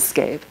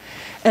landscape.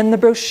 And the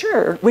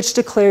brochure, which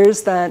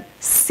declares that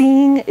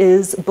seeing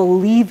is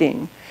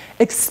believing,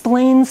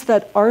 explains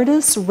that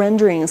artists'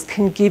 renderings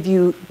can give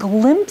you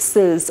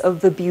glimpses of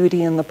the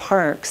beauty in the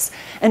parks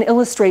and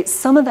illustrate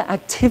some of the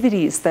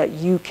activities that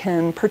you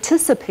can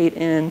participate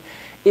in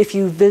if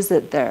you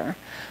visit there.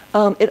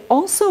 It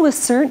also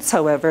asserts,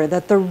 however,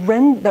 that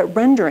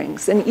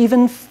renderings and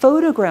even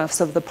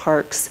photographs of the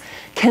parks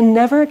can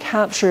never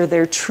capture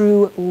their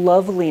true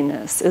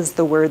loveliness, is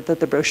the word that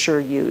the brochure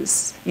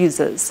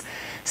uses.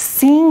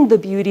 Seeing the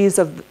beauties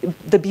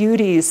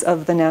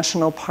of the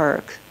national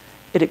park,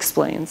 it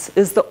explains,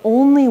 is the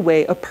only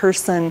way a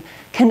person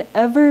can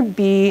ever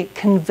be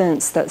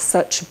convinced that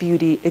such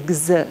beauty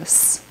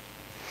exists.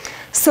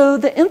 So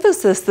the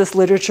emphasis this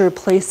literature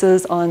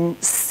places on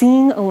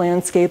seeing a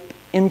landscape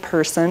in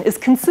person is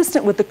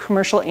consistent with the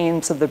commercial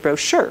aims of the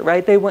brochure,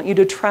 right? They want you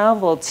to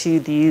travel to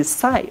these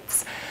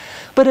sites.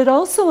 But it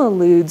also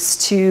alludes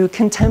to a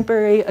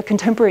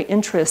contemporary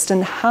interest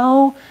in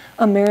how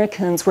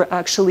Americans were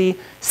actually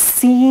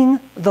seeing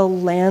the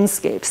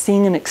landscape,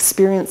 seeing and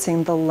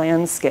experiencing the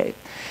landscape.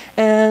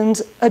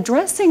 And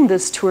addressing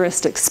this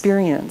tourist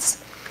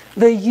experience,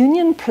 the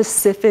Union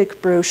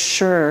Pacific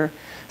brochure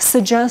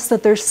suggests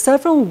that there's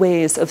several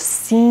ways of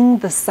seeing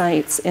the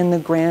sights in the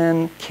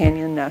Grand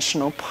Canyon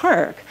National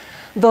Park.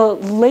 The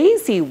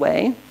lazy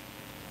way,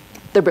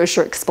 the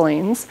brochure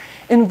explains,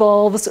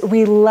 involves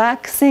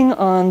relaxing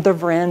on the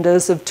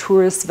verandas of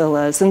tourist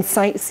villas and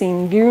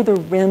sightseeing near the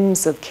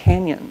rims of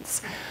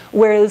canyons.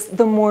 Whereas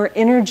the more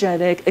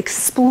energetic,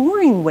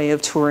 exploring way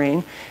of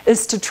touring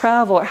is to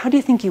travel. How do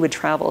you think you would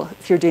travel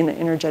if you're doing the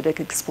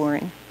energetic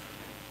exploring?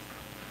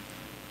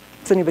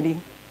 Does anybody?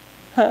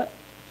 Huh?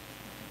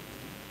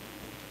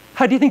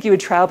 How do you think you would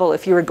travel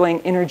if you were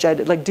going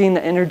energetic, like doing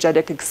the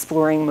energetic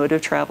exploring mode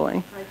of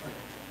traveling?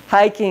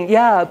 Hiking,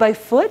 yeah, by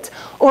foot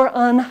or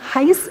on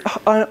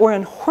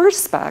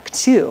horseback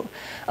too.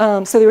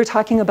 So they were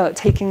talking about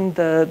taking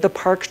the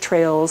park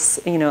trails,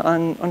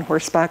 on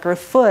horseback or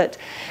foot.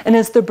 And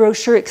as the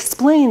brochure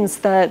explains,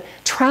 that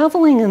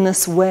traveling in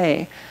this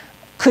way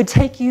could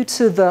take you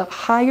to the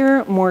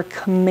higher, more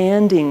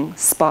commanding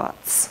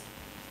spots.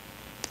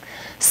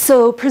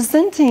 So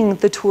presenting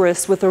the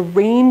tourists with a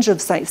range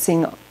of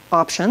sightseeing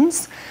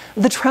options,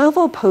 the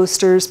travel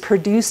posters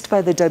produced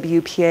by the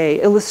WPA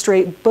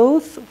illustrate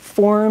both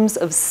forms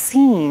of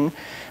seeing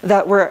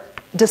that were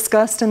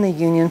discussed in the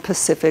Union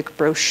Pacific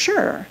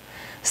brochure.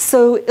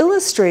 So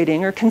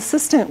illustrating or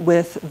consistent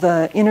with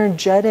the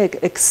energetic,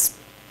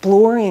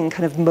 exploring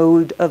kind of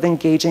mode of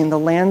engaging the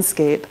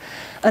landscape,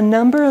 a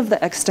number of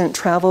the extant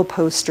travel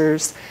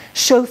posters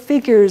show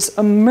figures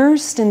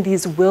immersed in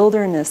these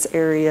wilderness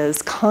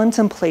areas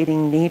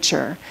contemplating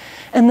nature.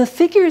 And the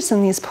figures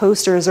in these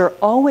posters are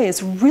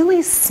always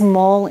really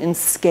small in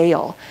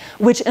scale,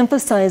 which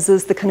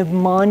emphasizes the kind of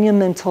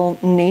monumental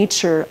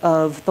nature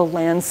of the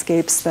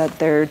landscapes that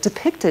they're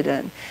depicted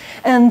in.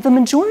 And the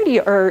majority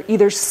are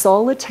either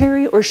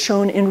solitary or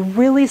shown in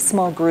really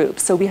small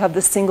groups. So we have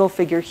the single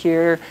figure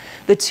here,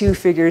 the two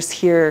figures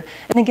here.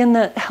 And again,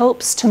 that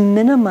helps to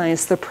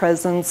minimize the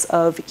presence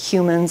of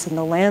humans in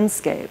the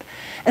landscape.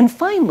 And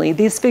finally,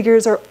 these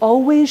figures are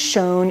always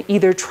shown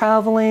either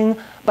traveling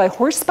by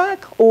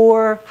horseback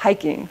or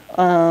hiking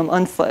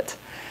on foot.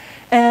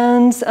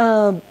 And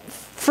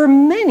for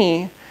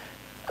many,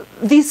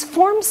 these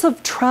forms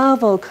of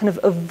travel kind of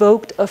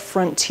evoked a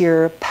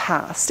frontier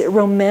past. It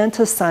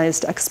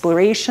romanticized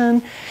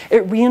exploration. It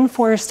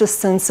reinforced a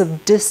sense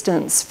of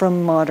distance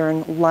from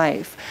modern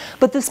life.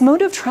 But this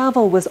mode of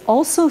travel was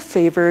also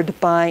favored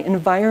by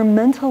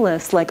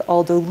environmentalists like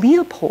Aldo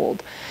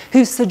Leopold,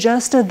 who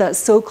suggested that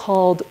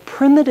so-called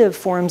primitive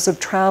forms of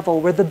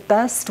travel were the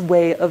best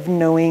way of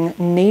knowing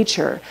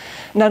nature.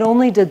 Not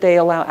only did they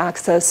allow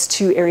access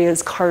to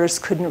areas cars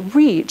couldn't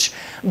reach,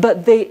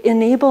 but they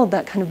enabled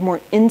that kind of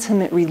more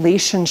intimate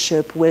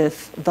relationship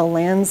with the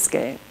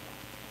landscape.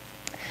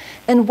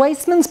 And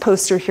Weissman's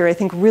poster here, I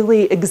think,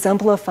 really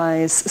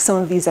exemplifies some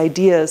of these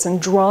ideas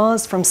and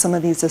draws from some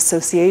of these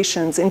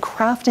associations in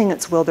crafting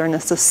its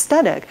wilderness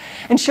aesthetic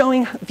and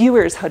showing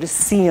viewers how to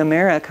see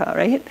America,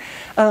 right?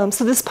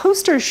 So this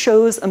poster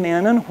shows a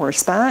man on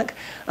horseback,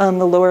 the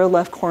lower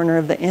left corner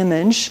of the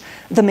image.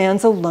 The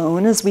man's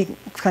alone, as we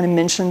kind of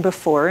mentioned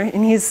before,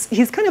 and he's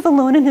kind of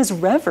alone in his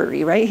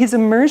reverie, right? He's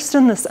immersed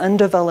in this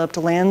undeveloped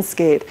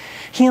landscape.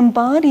 He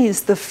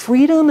embodies the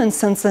freedom and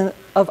sense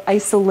of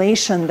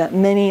isolation that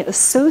many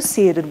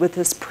associated with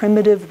this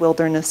primitive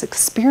wilderness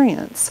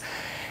experience.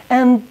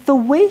 And the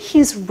way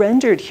he's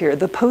rendered here,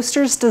 the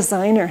poster's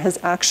designer has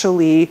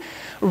actually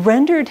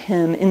rendered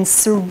him in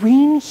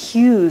serene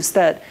hues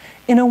that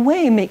in a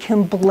way make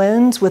him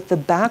blend with the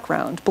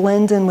background,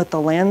 blend in with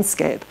the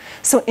landscape.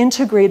 So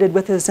integrated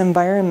with his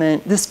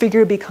environment, this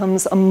figure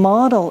becomes a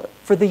model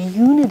for the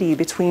unity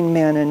between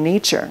man and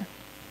nature.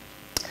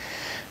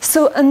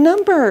 So a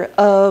number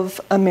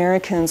of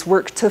Americans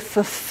work to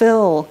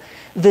fulfill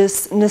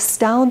this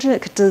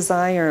nostalgic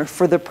desire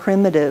for the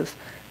primitive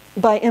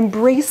by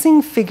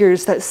embracing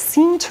figures that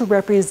seem to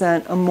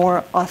represent a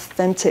more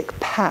authentic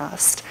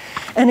past.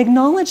 And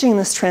acknowledging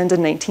this trend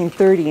in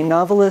 1930,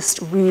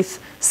 novelist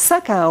Ruth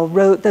Seckow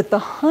wrote that the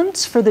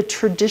hunt for the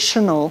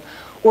traditional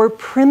or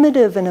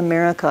primitive in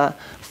America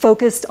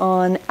focused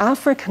on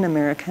African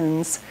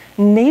Americans,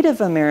 Native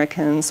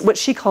Americans, what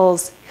she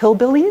calls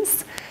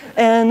hillbillies,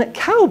 and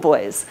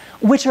cowboys,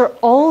 which are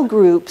all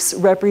groups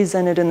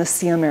represented in the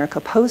See America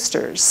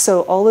posters.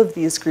 So all of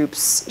these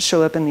groups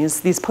show up in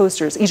these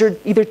posters,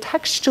 either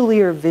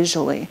textually or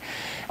visually.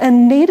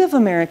 And Native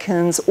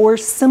Americans or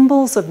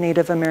symbols of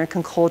Native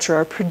American culture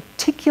are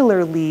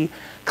particularly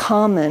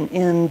common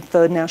in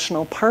the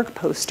national park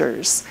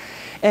posters.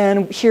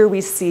 And here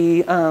we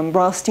see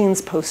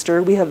Rothstein's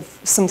poster. We have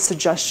some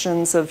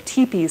suggestions of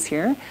teepees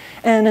here.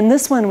 And in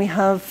this one, we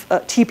have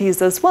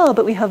teepees as well,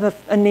 but we have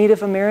a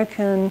Native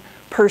American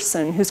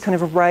person who's kind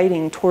of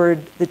riding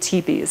toward the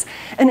teepees.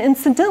 And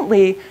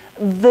incidentally,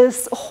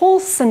 this whole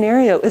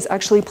scenario is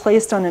actually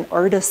placed on an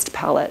artist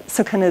palette,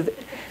 so kind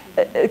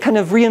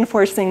of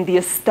reinforcing the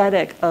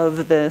aesthetic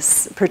of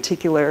this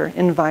particular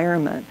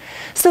environment.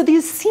 So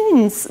these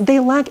scenes,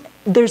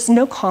 there's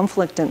no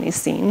conflict in these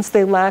scenes.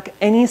 They lack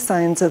any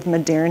signs of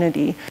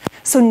modernity.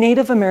 So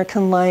Native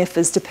American life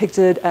is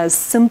depicted as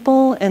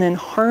simple and in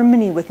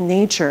harmony with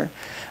nature,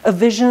 a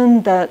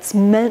vision that's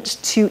meant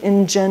to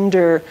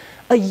engender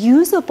a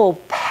usable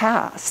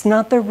past,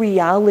 not the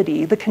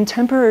reality, the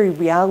contemporary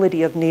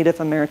reality of Native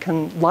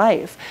American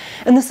life.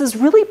 And this is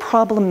really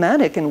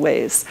problematic in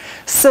ways.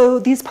 So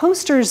these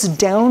posters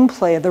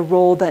downplay the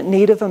role that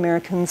Native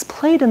Americans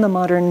played in the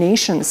modern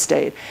nation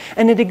state,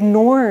 and it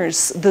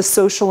ignores the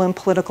social and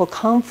political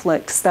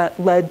conflicts that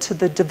led to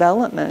the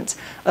development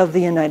of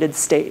the United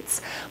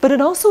States. But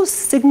it also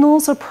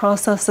signals a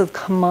process of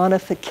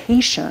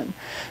commodification.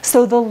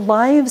 So the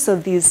lives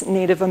of these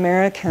Native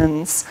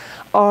Americans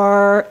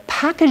are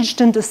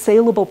packaged into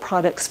saleable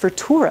products for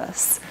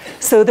tourists.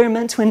 So they're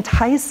meant to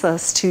entice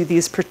us to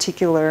these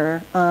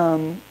particular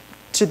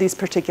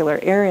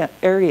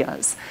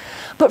areas.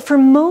 But for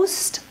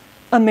most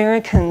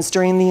Americans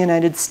during the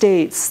United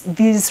States,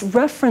 these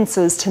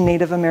references to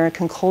Native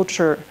American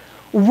culture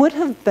would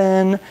have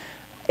been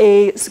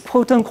a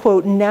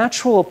quote-unquote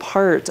natural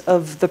part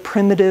of the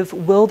primitive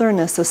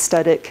wilderness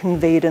aesthetic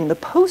conveyed in the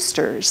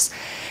posters.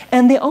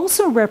 And they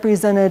also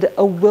represented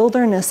a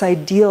wilderness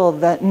ideal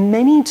that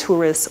many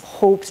tourists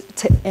hoped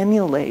to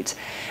emulate.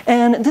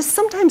 And this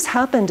sometimes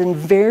happened in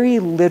very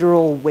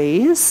literal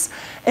ways.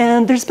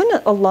 And there's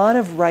been a lot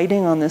of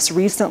writing on this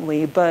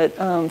recently, but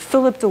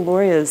Philip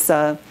Deloria is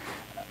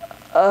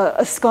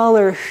a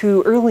scholar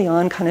who early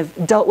on kind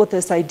of dealt with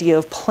this idea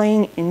of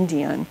playing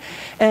Indian.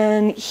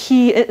 And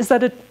is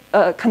that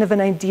a kind of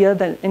an idea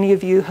that any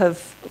of you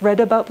have read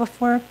about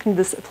before? Kind of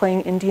this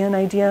playing Indian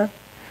idea?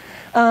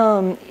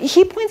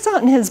 He points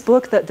out in his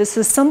book that this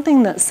is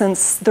something that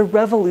since the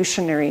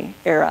Revolutionary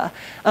era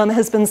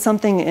has been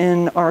something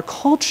in our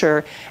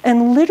culture,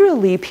 and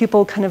literally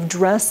people kind of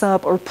dress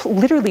up or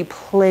literally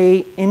play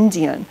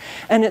Indian,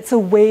 and it's a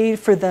way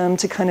for them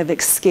to kind of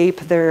escape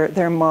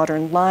their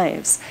modern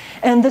lives.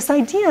 And this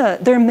idea,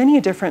 there are many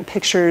different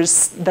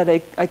pictures that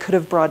I could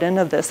have brought in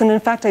of this, and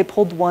in fact I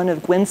pulled one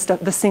of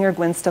the singer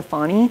Gwen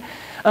Stefani.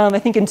 I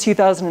think in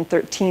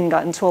 2013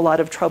 got into a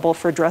lot of trouble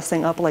for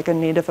dressing up like a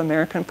Native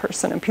American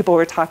person, and people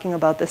were talking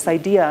about this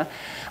idea.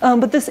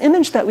 But this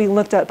image that we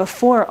looked at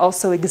before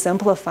also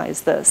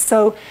exemplifies this.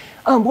 So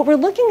what we're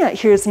looking at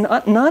here is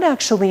not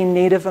actually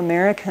Native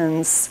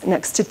Americans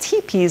next to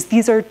teepees.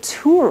 These are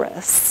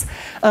tourists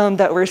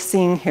that we're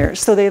seeing here.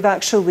 So they've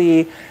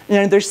actually,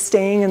 they're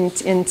staying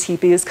in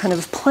teepees, kind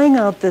of playing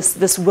out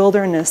this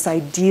wilderness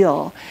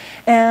ideal.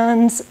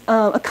 And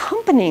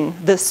accompanying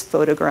this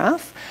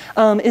photograph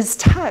is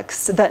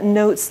text that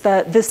notes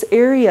that this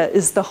area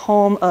is the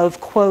home of,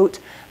 quote,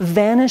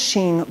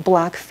 vanishing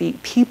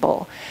Blackfeet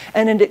people.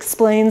 And it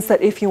explains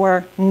that if you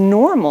are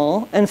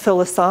normal and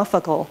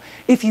philosophical,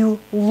 if you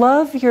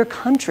love your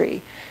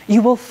country,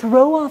 you will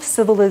throw off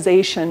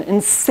civilization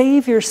and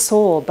save your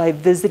soul by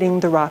visiting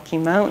the Rocky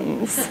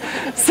Mountains.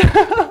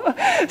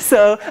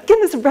 So again,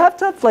 it's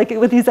wrapped up like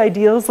with these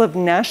ideals of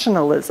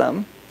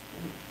nationalism.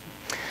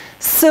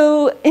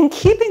 So in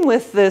keeping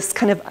with this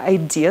kind of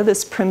idea,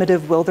 this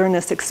primitive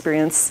wilderness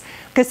experience,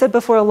 like I said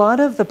before, a lot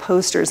of the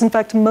posters, in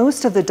fact,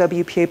 most of the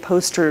WPA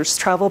posters,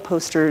 travel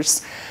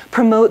posters,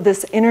 promote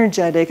this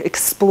energetic,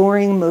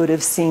 exploring mode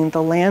of seeing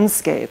the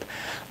landscape.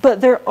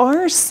 But there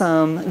are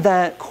some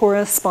that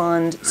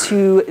correspond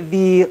to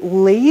the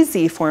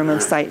lazy form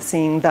of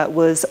sightseeing that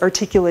was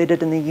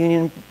articulated in the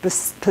Union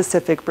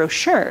Pacific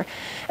brochure.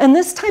 And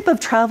this type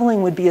of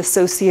traveling would be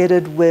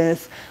associated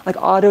with like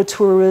auto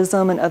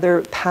tourism and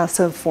other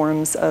passive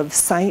forms of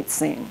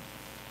sightseeing.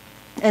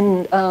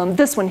 And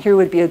this one here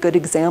would be a good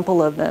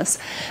example of this.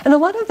 And a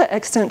lot of the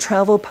extant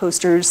travel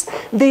posters,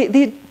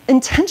 they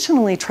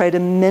intentionally try to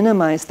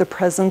minimize the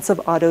presence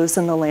of autos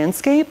in the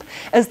landscape,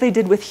 as they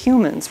did with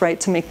humans, right,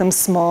 to make them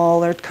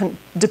small or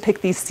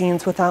depict these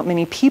scenes without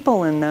many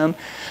people in them.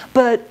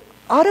 But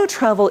auto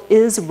travel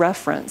is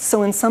referenced.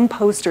 So in some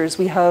posters,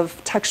 we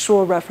have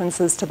textual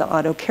references to the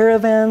auto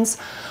caravans,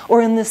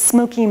 or in this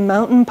Smoky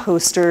Mountain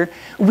poster,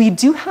 we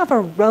do have a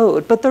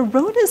road, but the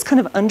road is kind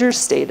of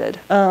understated.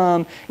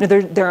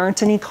 There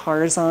aren't any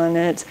cars on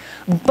it,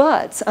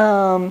 but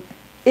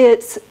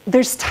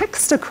there's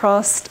text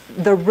across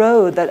the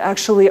road that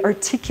actually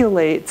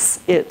articulates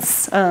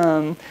its,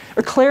 or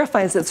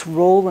clarifies its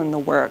role in the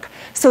work.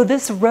 So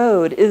this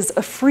road is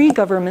a free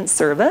government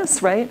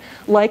service, right?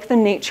 Like the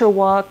nature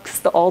walks,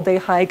 the all-day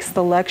hikes,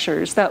 the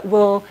lectures, that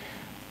will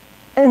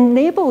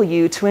enable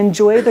you to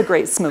enjoy the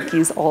Great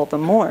Smokies all the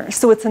more.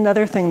 So it's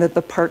another thing that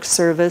the Park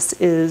Service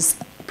is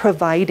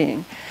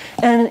providing.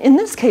 And in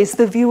this case,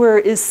 the viewer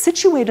is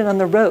situated on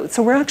the road.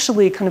 So we're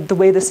actually kind of the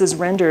way this is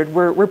rendered,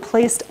 we're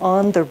placed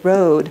on the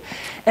road.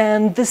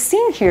 And the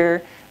scene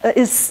here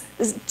is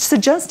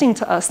suggesting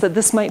to us that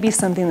this might be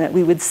something that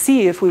we would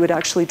see if we would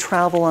actually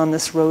travel on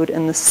this road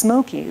in the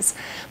Smokies.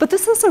 But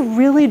this is a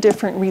really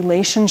different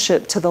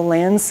relationship to the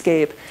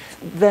landscape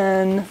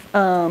than,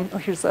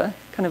 here's a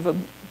kind of a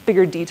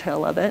bigger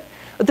detail of it.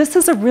 This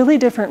is a really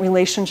different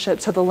relationship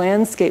to the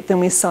landscape than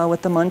we saw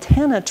with the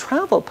Montana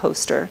travel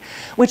poster,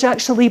 which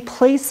actually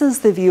places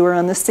the viewer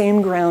on the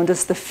same ground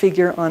as the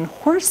figure on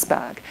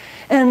horseback.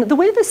 And the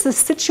way this is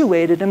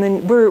situated, I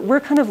mean, we're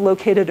kind of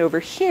located over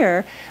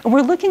here, and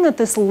we're looking at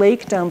this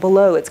lake down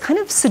below. It's kind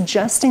of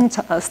suggesting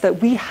to us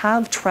that we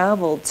have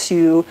traveled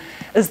to,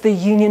 as the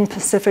Union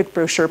Pacific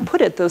brochure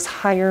put it, those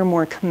higher,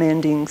 more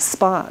commanding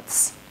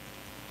spots.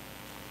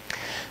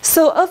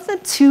 So of the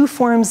two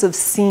forms of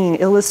seeing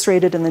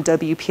illustrated in the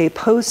WPA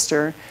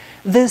poster,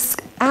 this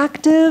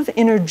active,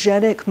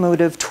 energetic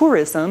mode of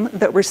tourism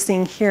that we're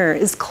seeing here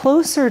is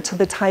closer to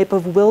the type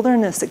of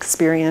wilderness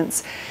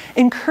experience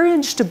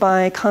encouraged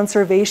by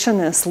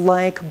conservationists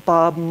like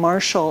Bob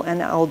Marshall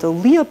and Aldo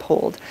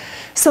Leopold.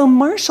 So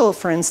Marshall,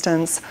 for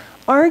instance,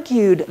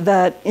 argued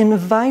that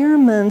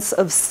environments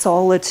of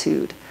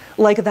solitude,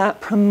 like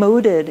that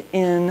promoted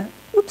in,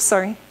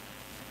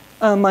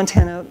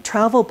 Montana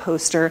travel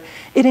poster,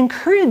 it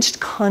encouraged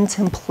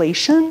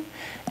contemplation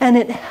And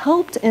it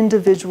helped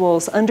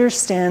individuals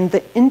understand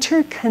the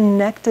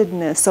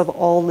interconnectedness of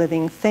all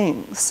living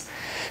things.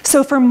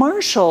 So for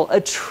Marshall, a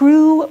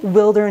true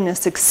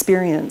wilderness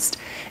experience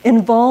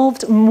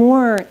involved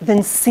more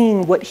than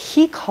seeing what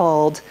he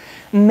called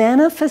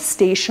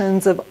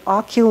manifestations of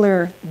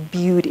ocular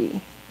beauty.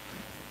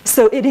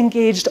 So it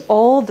engaged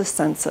all the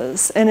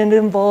senses, and it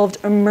involved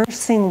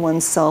immersing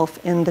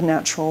oneself in the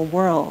natural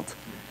world.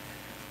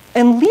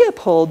 And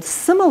Leopold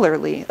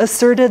similarly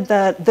asserted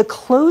that the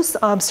close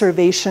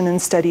observation and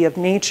study of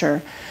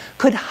nature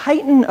could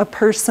heighten a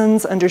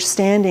person's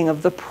understanding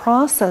of the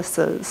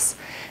processes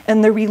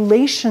and the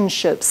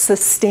relationships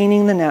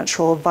sustaining the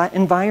natural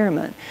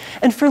environment.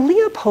 And for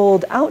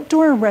Leopold,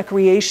 outdoor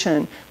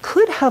recreation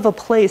could have a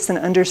place in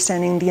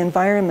understanding the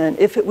environment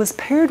if it was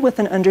paired with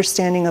an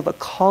understanding of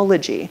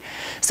ecology.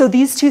 So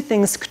these two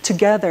things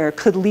together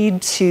could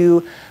lead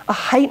to a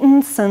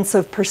heightened sense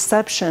of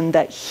perception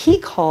that he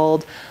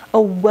called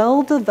a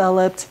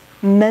well-developed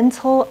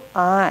mental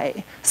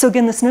eye. So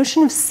again, this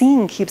notion of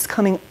seeing keeps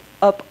coming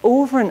up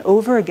over and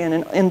over again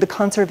in the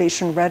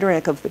conservation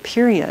rhetoric of the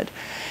period.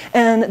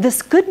 And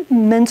this good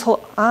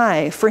mental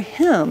eye for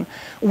him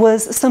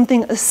was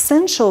something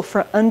essential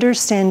for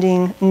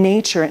understanding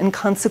nature and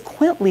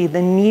consequently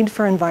the need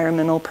for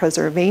environmental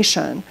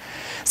preservation.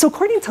 So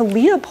according to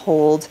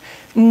Leopold,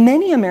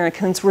 many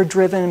Americans were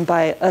driven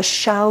by a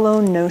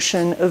shallow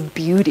notion of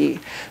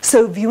beauty.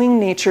 So viewing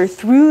nature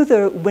through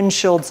the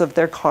windshields of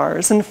their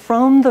cars and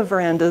from the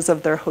verandas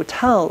of their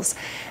hotels,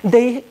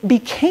 they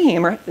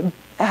became or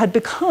had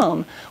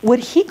become what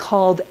he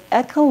called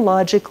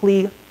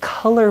ecologically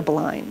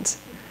colorblind.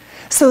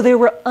 So they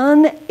were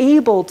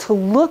unable to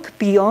look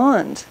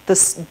beyond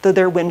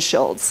their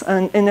windshields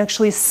and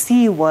actually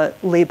see what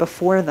lay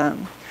before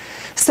them.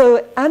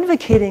 So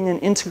advocating an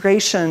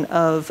integration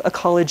of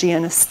ecology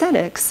and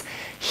aesthetics,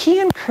 he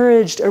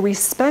encouraged a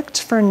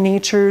respect for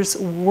nature's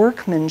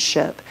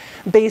workmanship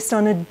based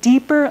on a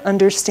deeper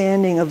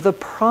understanding of the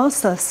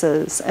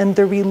processes and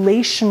the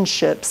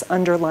relationships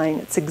underlying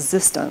its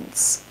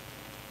existence.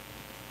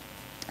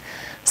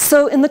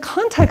 So in the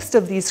context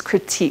of these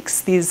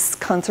critiques, these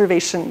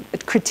conservation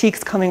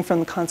critiques coming from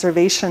the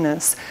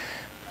conservationists,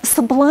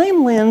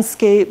 sublime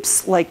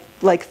landscapes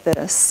like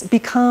this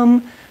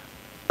become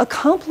a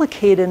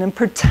complicated and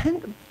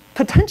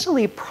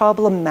potentially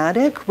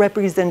problematic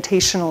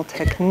representational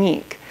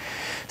technique.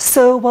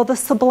 So while the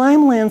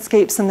sublime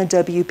landscapes in the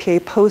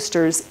WPA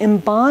posters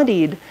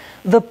embodied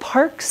the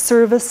Park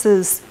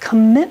Service's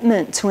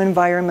commitment to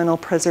environmental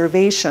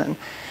preservation,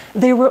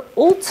 they were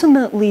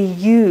ultimately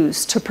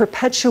used to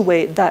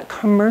perpetuate that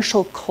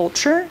commercial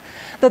culture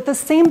that the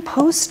same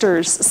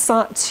posters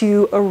sought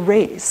to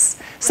erase.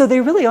 So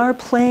they really are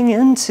playing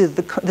into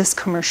this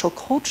commercial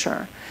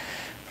culture.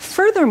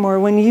 Furthermore,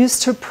 when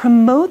used to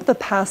promote the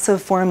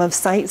passive form of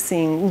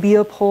sightseeing,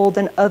 Leopold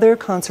and other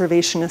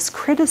conservationists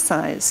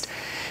criticized,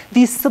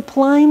 these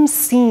sublime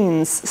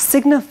scenes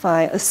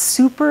signify a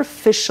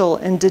superficial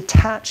and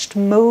detached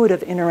mode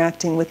of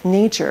interacting with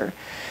nature.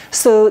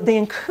 So they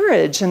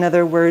encourage, in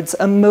other words,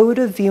 a mode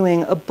of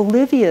viewing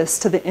oblivious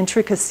to the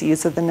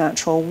intricacies of the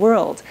natural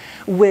world,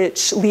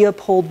 which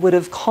Leopold would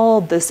have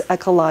called this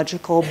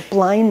ecological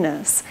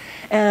blindness.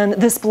 And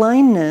this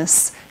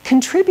blindness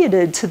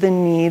contributed to the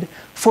need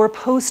for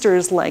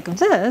posters like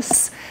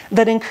this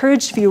that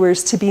encouraged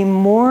viewers to be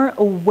more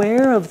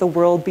aware of the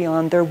world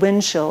beyond their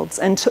windshields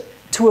and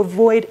to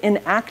avoid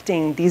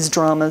enacting these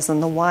dramas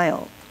in the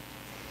wild.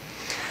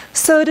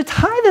 So to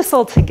tie this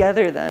all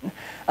together then,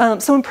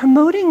 so in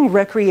promoting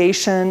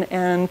recreation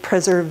and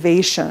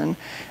preservation,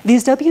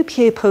 these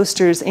WPA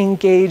posters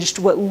engaged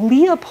what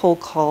Leopold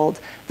called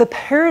the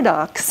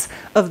paradox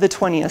of the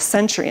 20th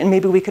century, and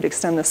maybe we could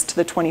extend this to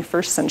the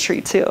 21st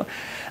century too,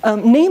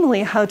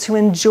 namely how to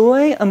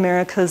enjoy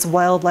America's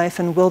wildlife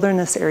and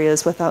wilderness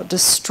areas without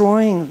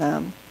destroying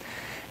them.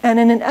 And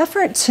in an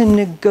effort to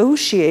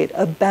negotiate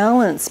a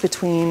balance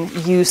between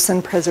use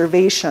and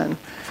preservation,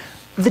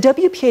 the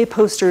WPA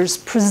posters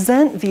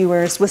present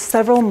viewers with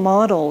several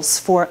models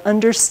for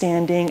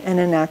understanding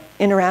and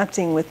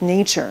interacting with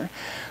nature.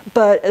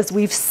 But as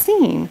we've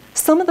seen,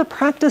 some of the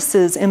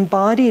practices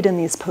embodied in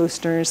these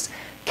posters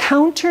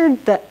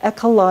countered the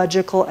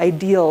ecological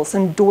ideals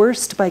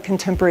endorsed by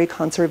contemporary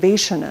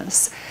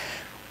conservationists.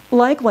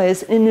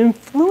 Likewise, in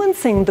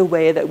influencing the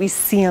way that we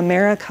see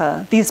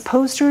America, these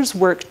posters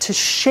work to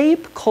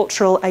shape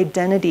cultural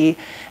identity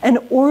and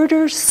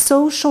order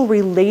social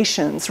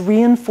relations,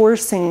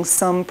 reinforcing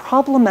some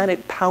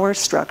problematic power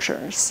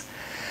structures.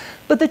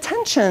 But the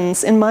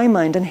tensions, in my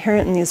mind,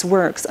 inherent in these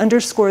works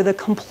underscore the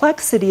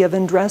complexity of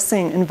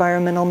addressing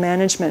environmental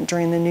management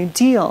during the New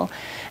Deal.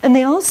 And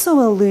they also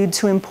allude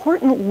to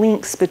important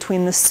links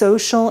between the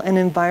social and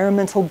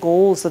environmental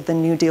goals of the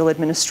New Deal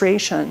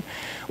administration,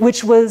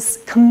 which was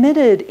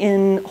committed,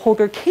 in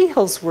Holger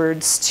Cahill's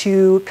words,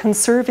 to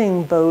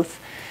conserving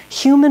both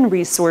human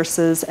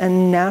resources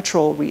and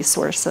natural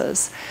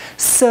resources.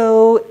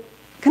 So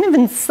kind of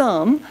in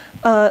sum,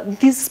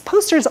 these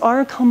posters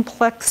are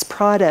complex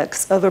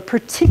products of a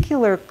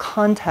particular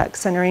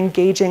context and are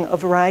engaging a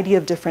variety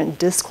of different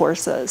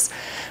discourses.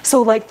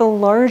 So like the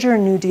larger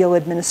New Deal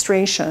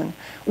administration,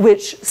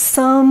 which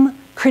some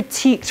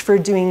critiqued for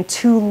doing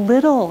too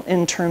little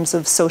in terms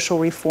of social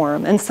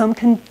reform, and some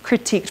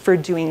critiqued for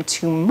doing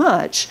too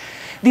much,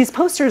 these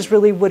posters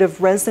really would have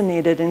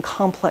resonated in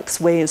complex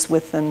ways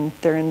within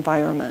their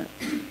environment.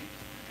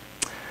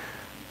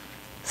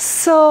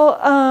 So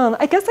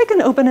I guess I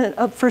can open it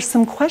up for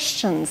some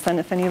questions then,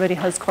 if anybody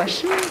has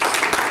questions.